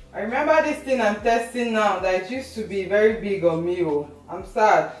 I remember this thing I'm testing now that it used to be very big on me. Oh, I'm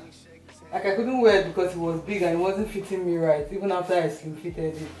sad. Like I couldn't wear it because it was big and it wasn't fitting me right, even after I slim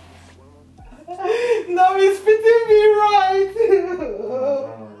fitted it. Now it's fitting me right.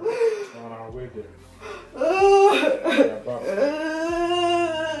 I'll wait there.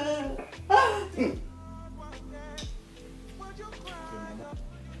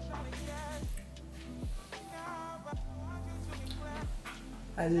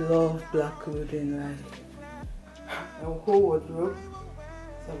 I love black clothing, like my whole wardrobe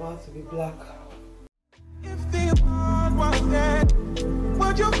is about to be black. If the world was dead,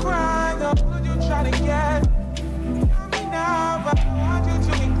 would you cry or would you try to get? Tell me now, but I want you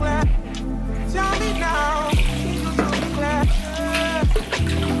to be clear. Tell me now, need you to be clear.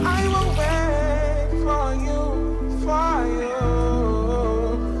 I will wait for you, for you.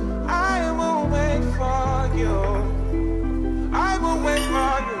 I will wait for you. I will wait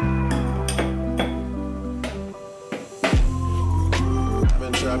for you. I've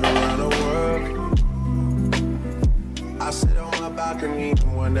been traveling around the world. I sit on my balcony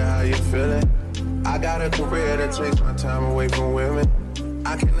and wonder how you're feeling. I got a career that takes my time away from women.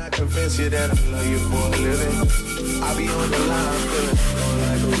 I cannot convince you that I love you for a living. I be on the line, feeling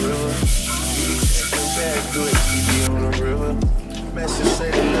like a river. You be taking back, do it easy on the river. Message say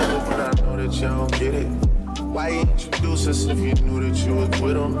they love it, but I know that you don't get it. Why you introduce us if you knew that you was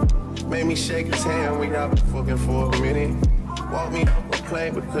with him? Made me shake his hand, we got been fucking for a minute. Walk me up a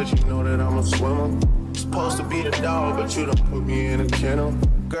plane because you know that I'm a swimmer. Supposed to be a dog, but you done put me in a kennel.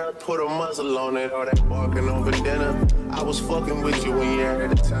 Girl, put a muzzle on it, all that barking over dinner. I was fucking with you when you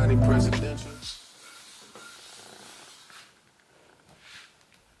had a tiny presidential.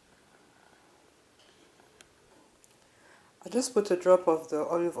 I just put a drop of the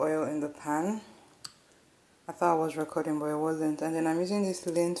olive oil in the pan. I thought I was recording, but it wasn't. And then I'm using this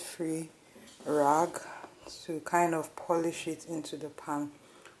lint-free rag to kind of polish it into the pan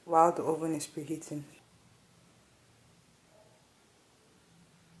while the oven is preheating.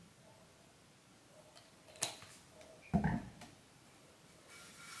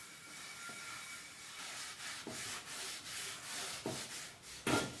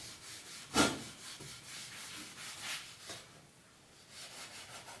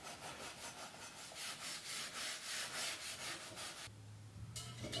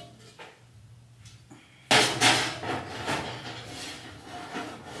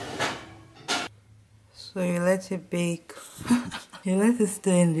 So you let it bake. You let it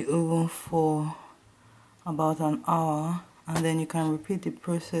stay in the oven for about an hour, and then you can repeat the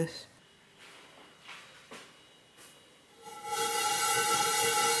process.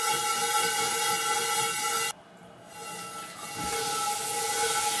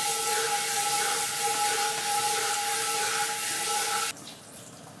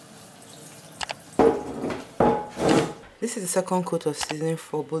 This is the second coat of seasoning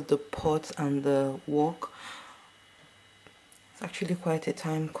for both the pot and the wok. It's actually quite a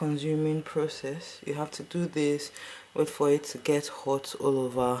time-consuming process. You have to do this, wait for it to get hot all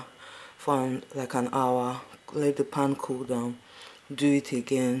over for like an hour, let the pan cool down, do it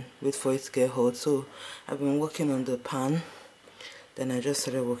again, wait for it to get hot. So I've been working on the pan, then I just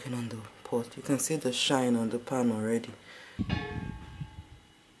started working on the pot. You can see the shine on the pan already.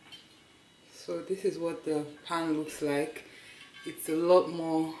 So this is what the pan looks like. It's a lot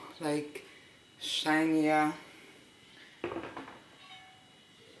more like shinier,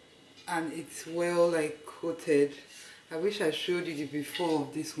 and it's well like coated. I wish I showed you the before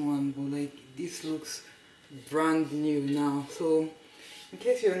of this one, but like this looks brand new now. So in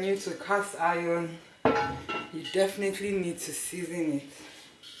case you're new to cast iron, you definitely need to season it.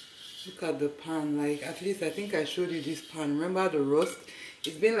 Look at the pan, like at least I think I showed you this pan. Remember the rust?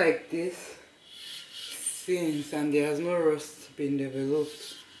 It's been like this since, and there has no rust been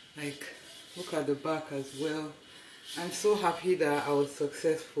developed. Like look at the back as well. I'm so happy that I was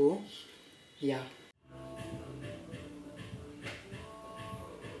successful. Yeah.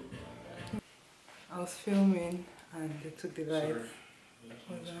 I was filming and they took the lights.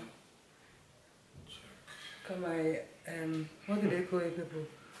 Hold on. Look at my what do they call it, people?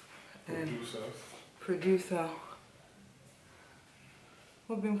 Producer.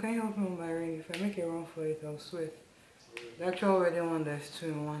 Oh, Bim, can you help me with my ring? If I make a run for it, I'll sweat. The actual wedding one that's 2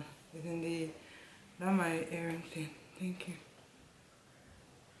 in 1. Within the that's my earring thing. Thank you.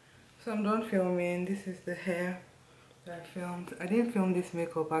 So I'm done filming. This is the hair that I filmed. I didn't film this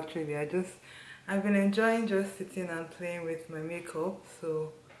makeup actually. I've been enjoying just sitting and playing with my makeup.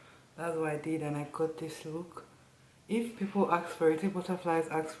 So that's what I did, and I got this look. If people ask for it, if butterflies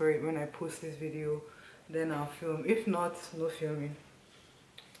ask for it when I post this video, then I'll film. If not, no filming.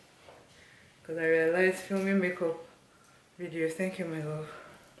 Because I realized filming makeup videos, thank you my love.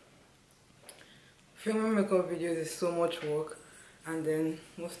 Filming makeup videos is so much work, and then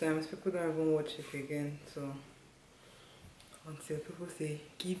most times people don't even watch it again. So until people say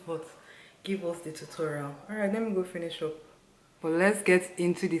give us the tutorial. Alright, let me go finish up. But let's get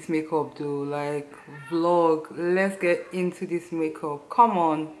into this makeup though, like vlog. Let's get into this makeup. Come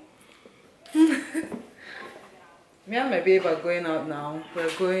on. Me and my babe are going out now.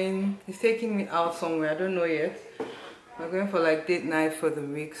 He's taking me out somewhere, I don't know yet. We're going for like date night for the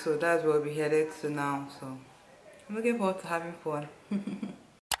week, so that's where we'll be headed to now. So I'm looking forward to having fun.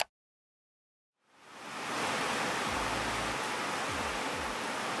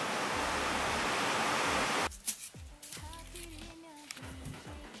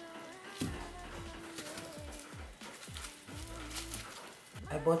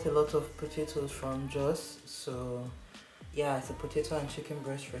 I bought a lot of potatoes from Joss, so yeah, it's a potato and chicken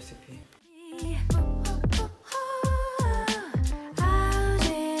breast recipe.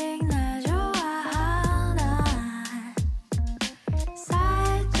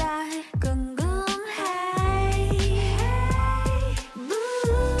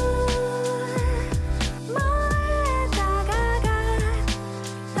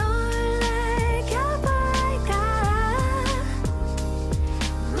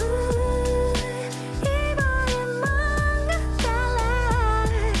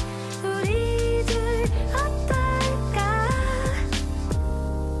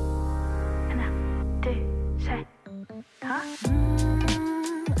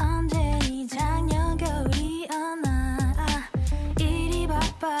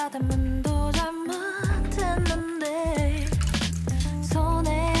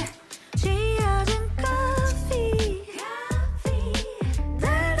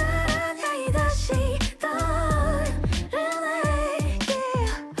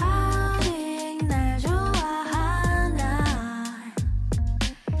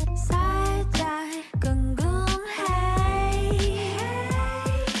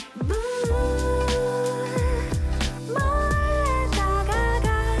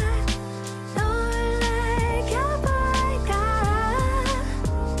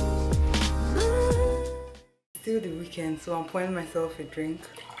 weekend, so I'm pouring myself a drink.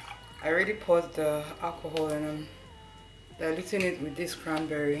 I already poured the alcohol and I'm diluting it with this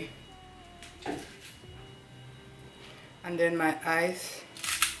cranberry. And then my ice.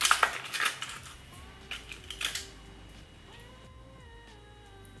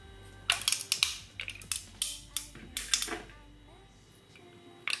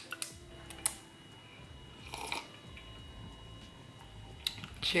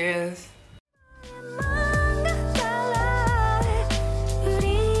 Cheers.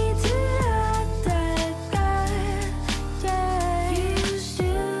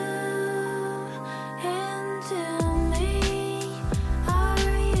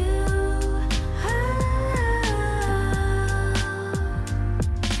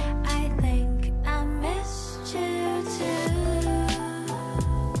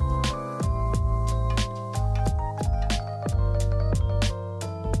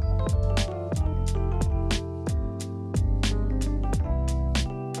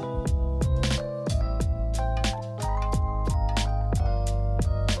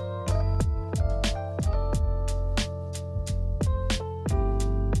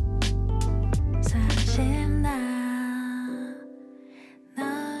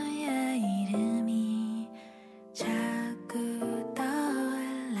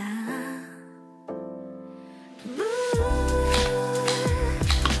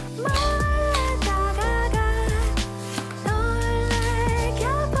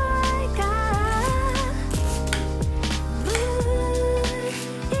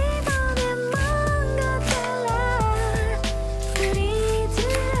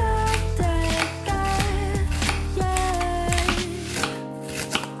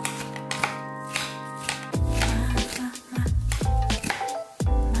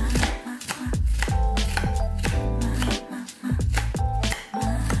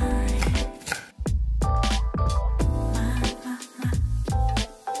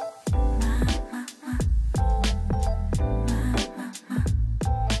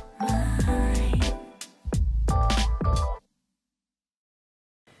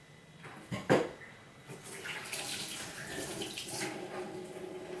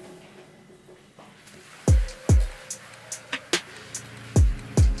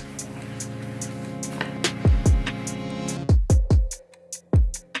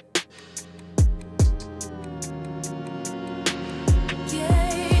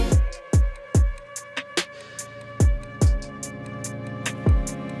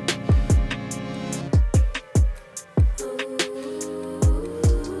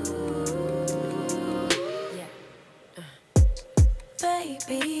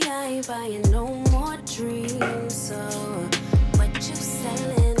 Baby, I ain't buying no more dreams. So what you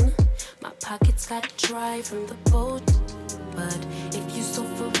selling? My pockets got dry from the boat. But if you so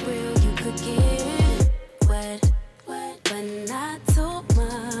for real, you could get wet, but not too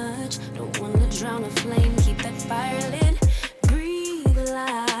much. Don't wanna drown a flame, keep that fire lit. Breathe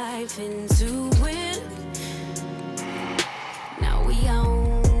life into it. Now we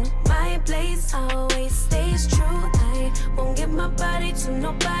own my place, always stays true. I won't give my body to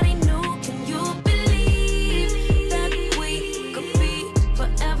nobody new. Can you believe that we could be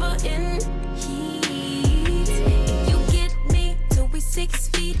forever in heat? If you get me till we 6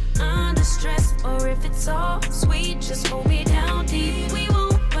 feet under stress, or if it's all sweet, just hold me down deep. We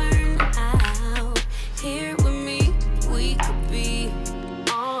won't burn out here with me. We could be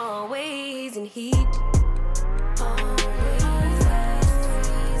always in heat.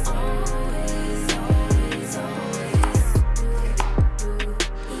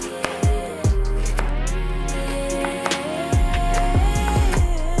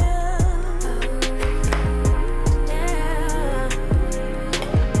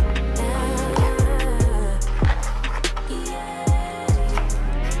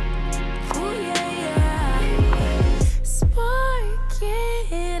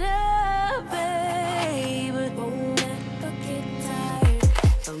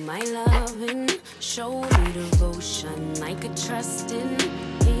 Show me devotion I could trust in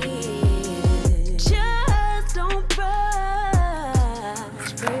it. Just don't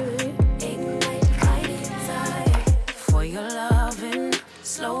rush, baby. Ignite my desire for your loving.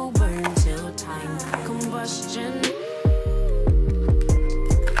 Slow burn till time combustion.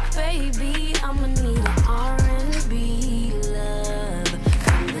 Baby, I'ma need an R&B love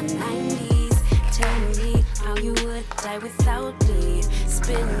from the 90s. Tell me how you would die without me.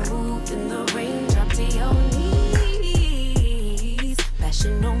 Spin, move in the rain, drop to your knees.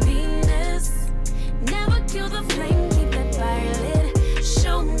 Passion on Venus, never kill the flame, keep that fire lit.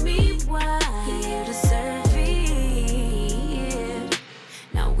 Show me why you deserve it.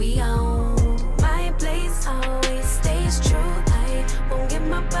 Now we own my place, always stay.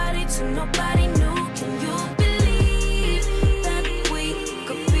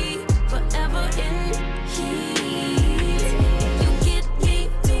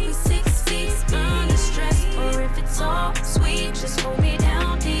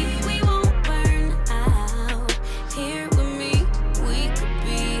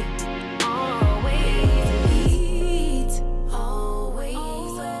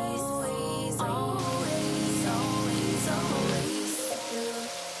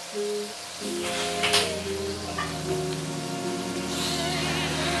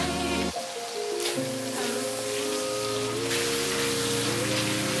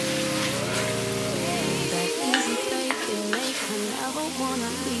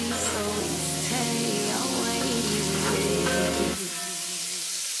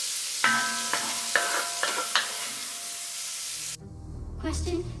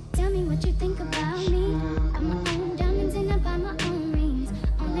 Question, tell me what you think about me. I'm my own diamonds and I buy my own rings.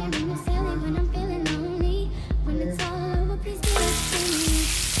 Only ring is silly when I'm feeling lonely. When it's all over, please do it for me.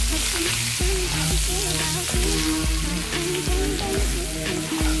 Question, tell me how you feel about me. My own diamond, baby, sweet and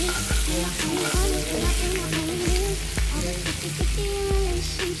clean. I'm my own honest, and I feel my own live. All the 50-50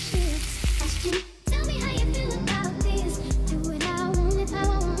 relationships. Question, tell me how you feel about this. Do what I want, live how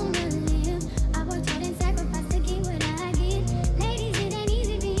I wanna live. I worked hard and sacrificed to get what I get. Ladies, it ain't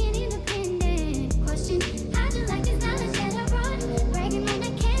easy being independent. Question, how'd you like this knowledge that I brought? Bragging on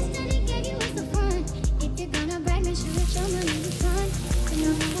the cash that he gave you was the front. If you're gonna brag, make sure it's your money you turn. Then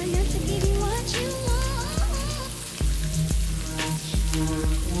I'll be one enough to give you what you want.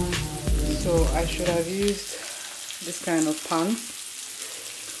 So I should have used this kind of pan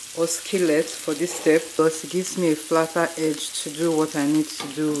or skillet for this step because it gives me a flatter edge to do what I need to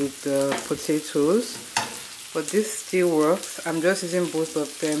do with the potatoes. But this still works. I'm just using both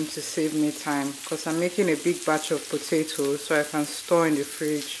of them to save me time because I'm making a big batch of potatoes so I can store in the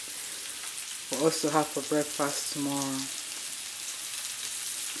fridge for us to have for breakfast tomorrow.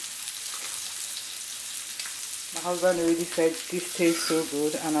 My husband already said this tastes so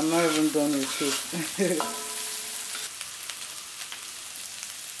good and I'm not even done with it.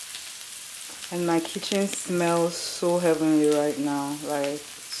 And my kitchen smells so heavenly right now, like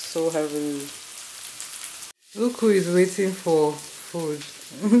so heavenly. Look who is waiting for food.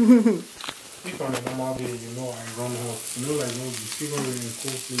 If on a normal day, you know, I run hot. You know, like, you see when we're in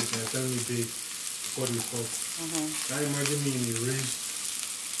cold place and tell me, babe, what is hot? Can you imagine me in the raised,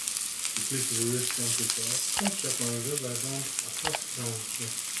 the place is a raised temperature? I don't check on it, just like, I can't sit down.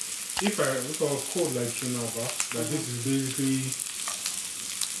 If I was cold like you know, but like this is basically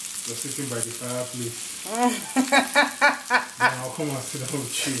you're sitting by the fireplace. Then I'll come and sit down with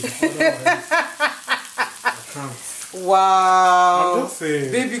you. Otherwise, I can't. Wow. I'm just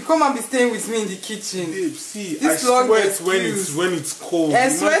saying. Baby, come and be staying with me in the kitchen. Babe, see, this I sweat when it's cold.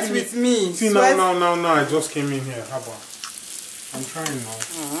 And sweat with me. See, sweat. now, I just came in here. How about? I'm trying now.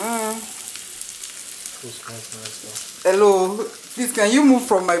 Hello, please can you move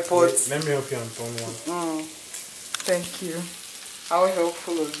from my pot? Let me help you and turn one. Thank you. How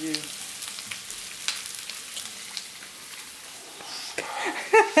helpful of you.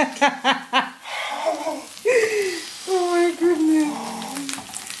 Oh my goodness.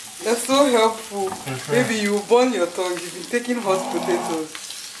 That's so helpful. Baby, you burn your tongue. You've been taking hot potatoes.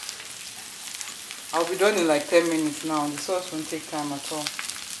 I'll be done in like 10 minutes now. The sauce won't take time at all.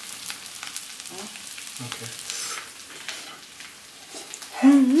 Okay.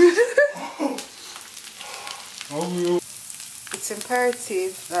 It's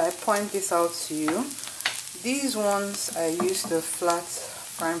imperative that I point this out to you. These ones I use the flat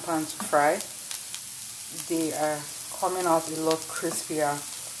frying pan to fry. They are coming out a lot crispier.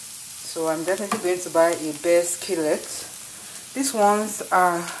 So I'm definitely going to buy a bare skillet. These ones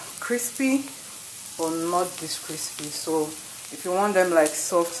are crispy but not this crispy. So if you want them like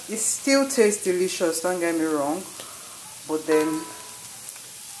soft, it still tastes delicious, don't get me wrong, but then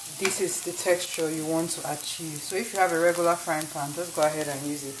this is the texture you want to achieve. So if you have a regular frying pan, just go ahead and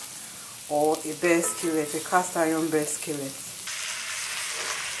use it, or a bare skillet, a cast iron bare skillet.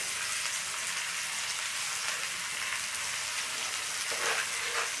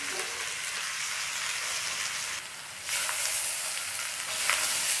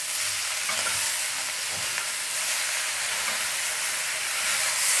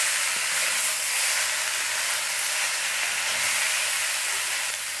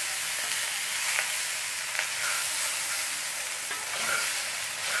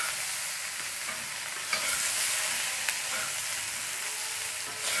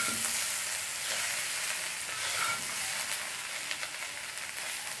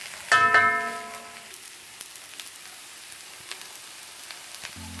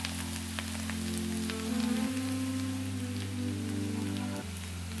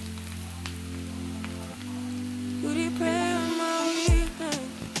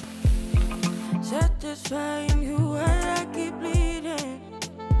 Satisfying you while I keep bleeding.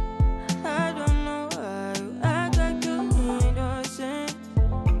 I don't know why you act like you innocent.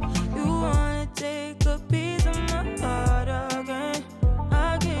 You wanna take a piece of my heart again.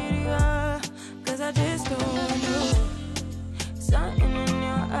 I get you out, cause I just don't want you. Something in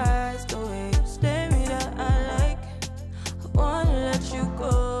your eyes, the way you stare me that I like. I wanna let you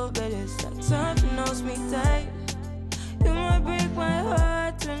go, but it's like something holds me tight. You might break my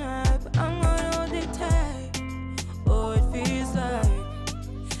heart tonight, but I'm gonna hold it tight.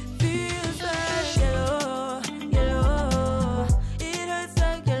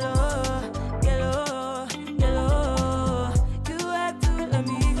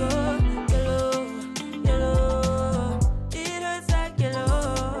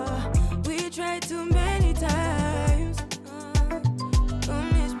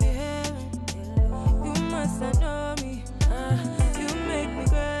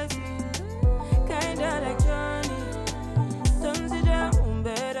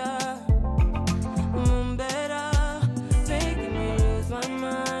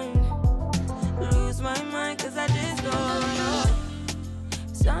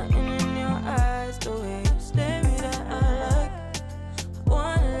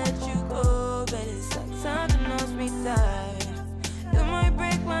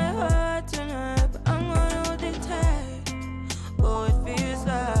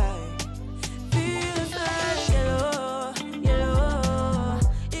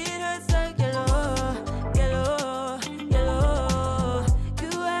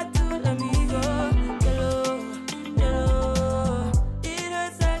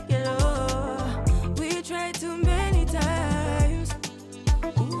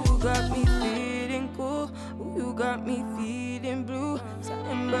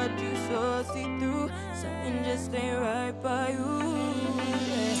 but you so see-through. Something just ain't right by you.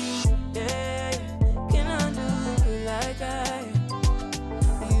 Yeah, can I do you like I?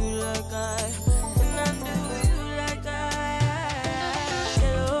 You like I? Can I do you like I?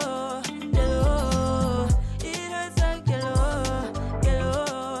 Yellow, yellow, it hurts like yellow,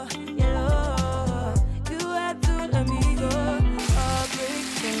 yellow, yellow. You have to let me go.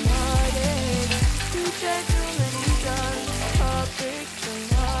 Heartbreaks and heartaches. You tried too many times. Heartbreaks and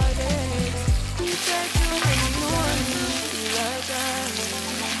heartaches. You tried too many more. You like I?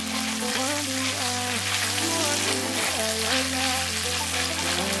 What do I? What do I like I?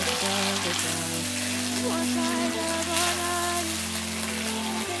 What I love all night.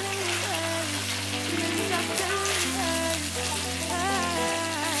 Killing me, baby. Stop killing me,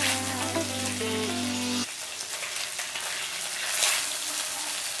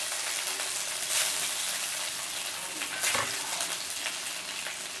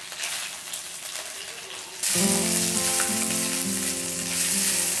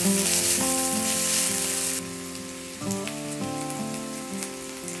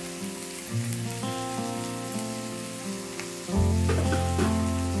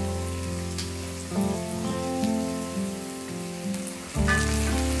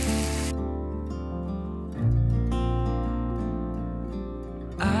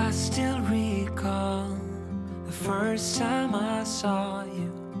 I still recall the first time I saw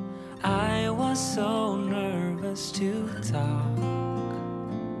you. I was so nervous to talk.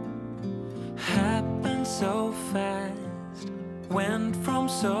 Happened so fast. Went from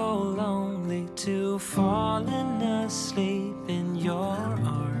so lonely to falling asleep in your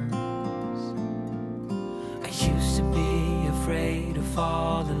arms. I used to be afraid to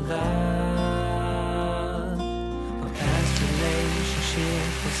fall in love. My past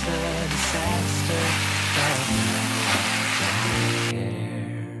relationship was a disaster, but now I don't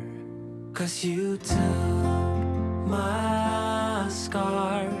care. 'Cause you took my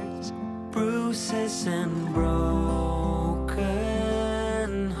scars, bruises and broken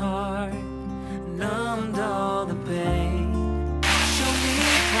heart, numbed all the pain, show me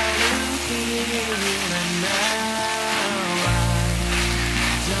how to heal, and now I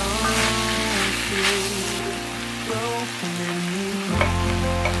don't feel broken anymore.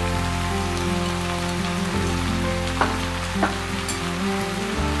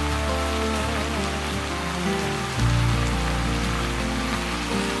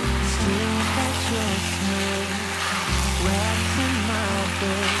 Still got your smell wrapped in my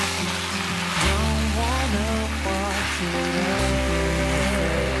bed. Don't wanna watch you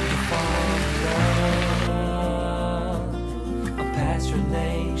fall in love. A past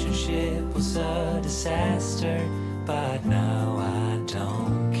relationship was a disaster, but now I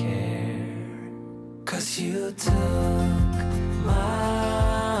don't care. 'Cause you took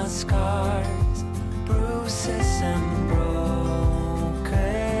my scars, bruises and broken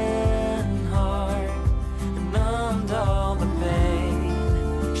heart, numbed all the pain,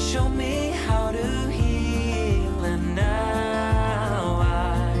 show me how to heal, and now I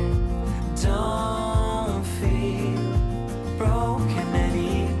don't feel broken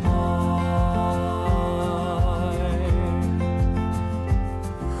anymore.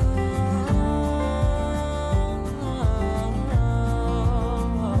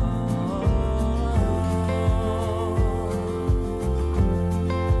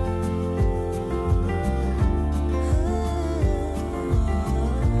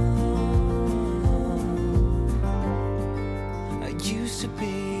 I used to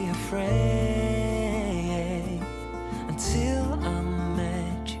be afraid until I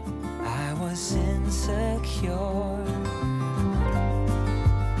met you. I was insecure,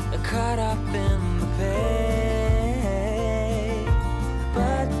 caught up in the pain,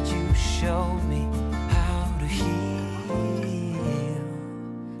 but you showed me how to heal.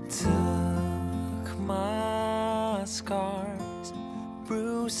 Took my scars,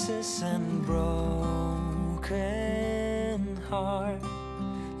 bruises and broken heart,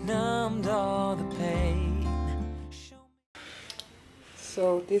 numbed all the pain. So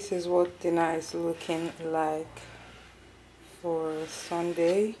this is what dinner is looking like for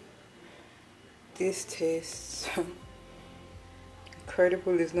Sunday. This tastes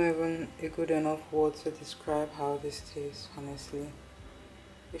incredible. Is not even a good enough word to describe how this tastes, honestly.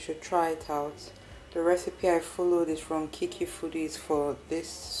 You should try it out. The recipe I followed is from Kiki Foodies for this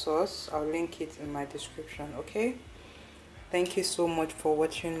sauce. I'll link it in my description, okay? Thank you so much for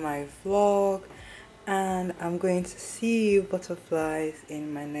watching my vlog, and I'm going to see you butterflies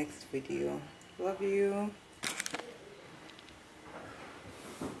in my next video. Love you.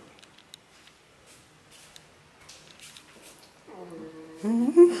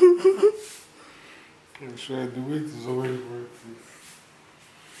 I'm sure the weight is already worth it.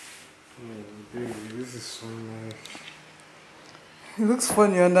 Oh, baby, this is so nice. It looks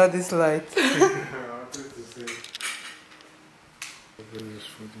funny under this light. I wanted to say. This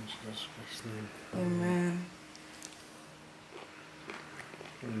food in Jesus Christ's name. Amen.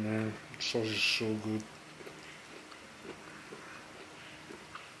 Amen. The sauce is so good.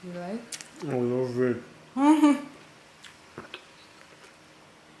 You like? I love it.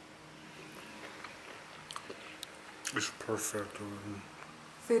 It's perfect.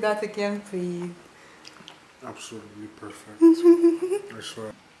 Say that again, please. Absolutely perfect. I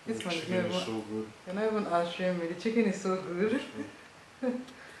swear. This The one is chicken is never- so good. You're not even answering me. The chicken is so good.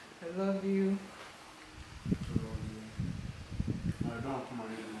 I love you. I don't come on.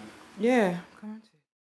 Yeah. Come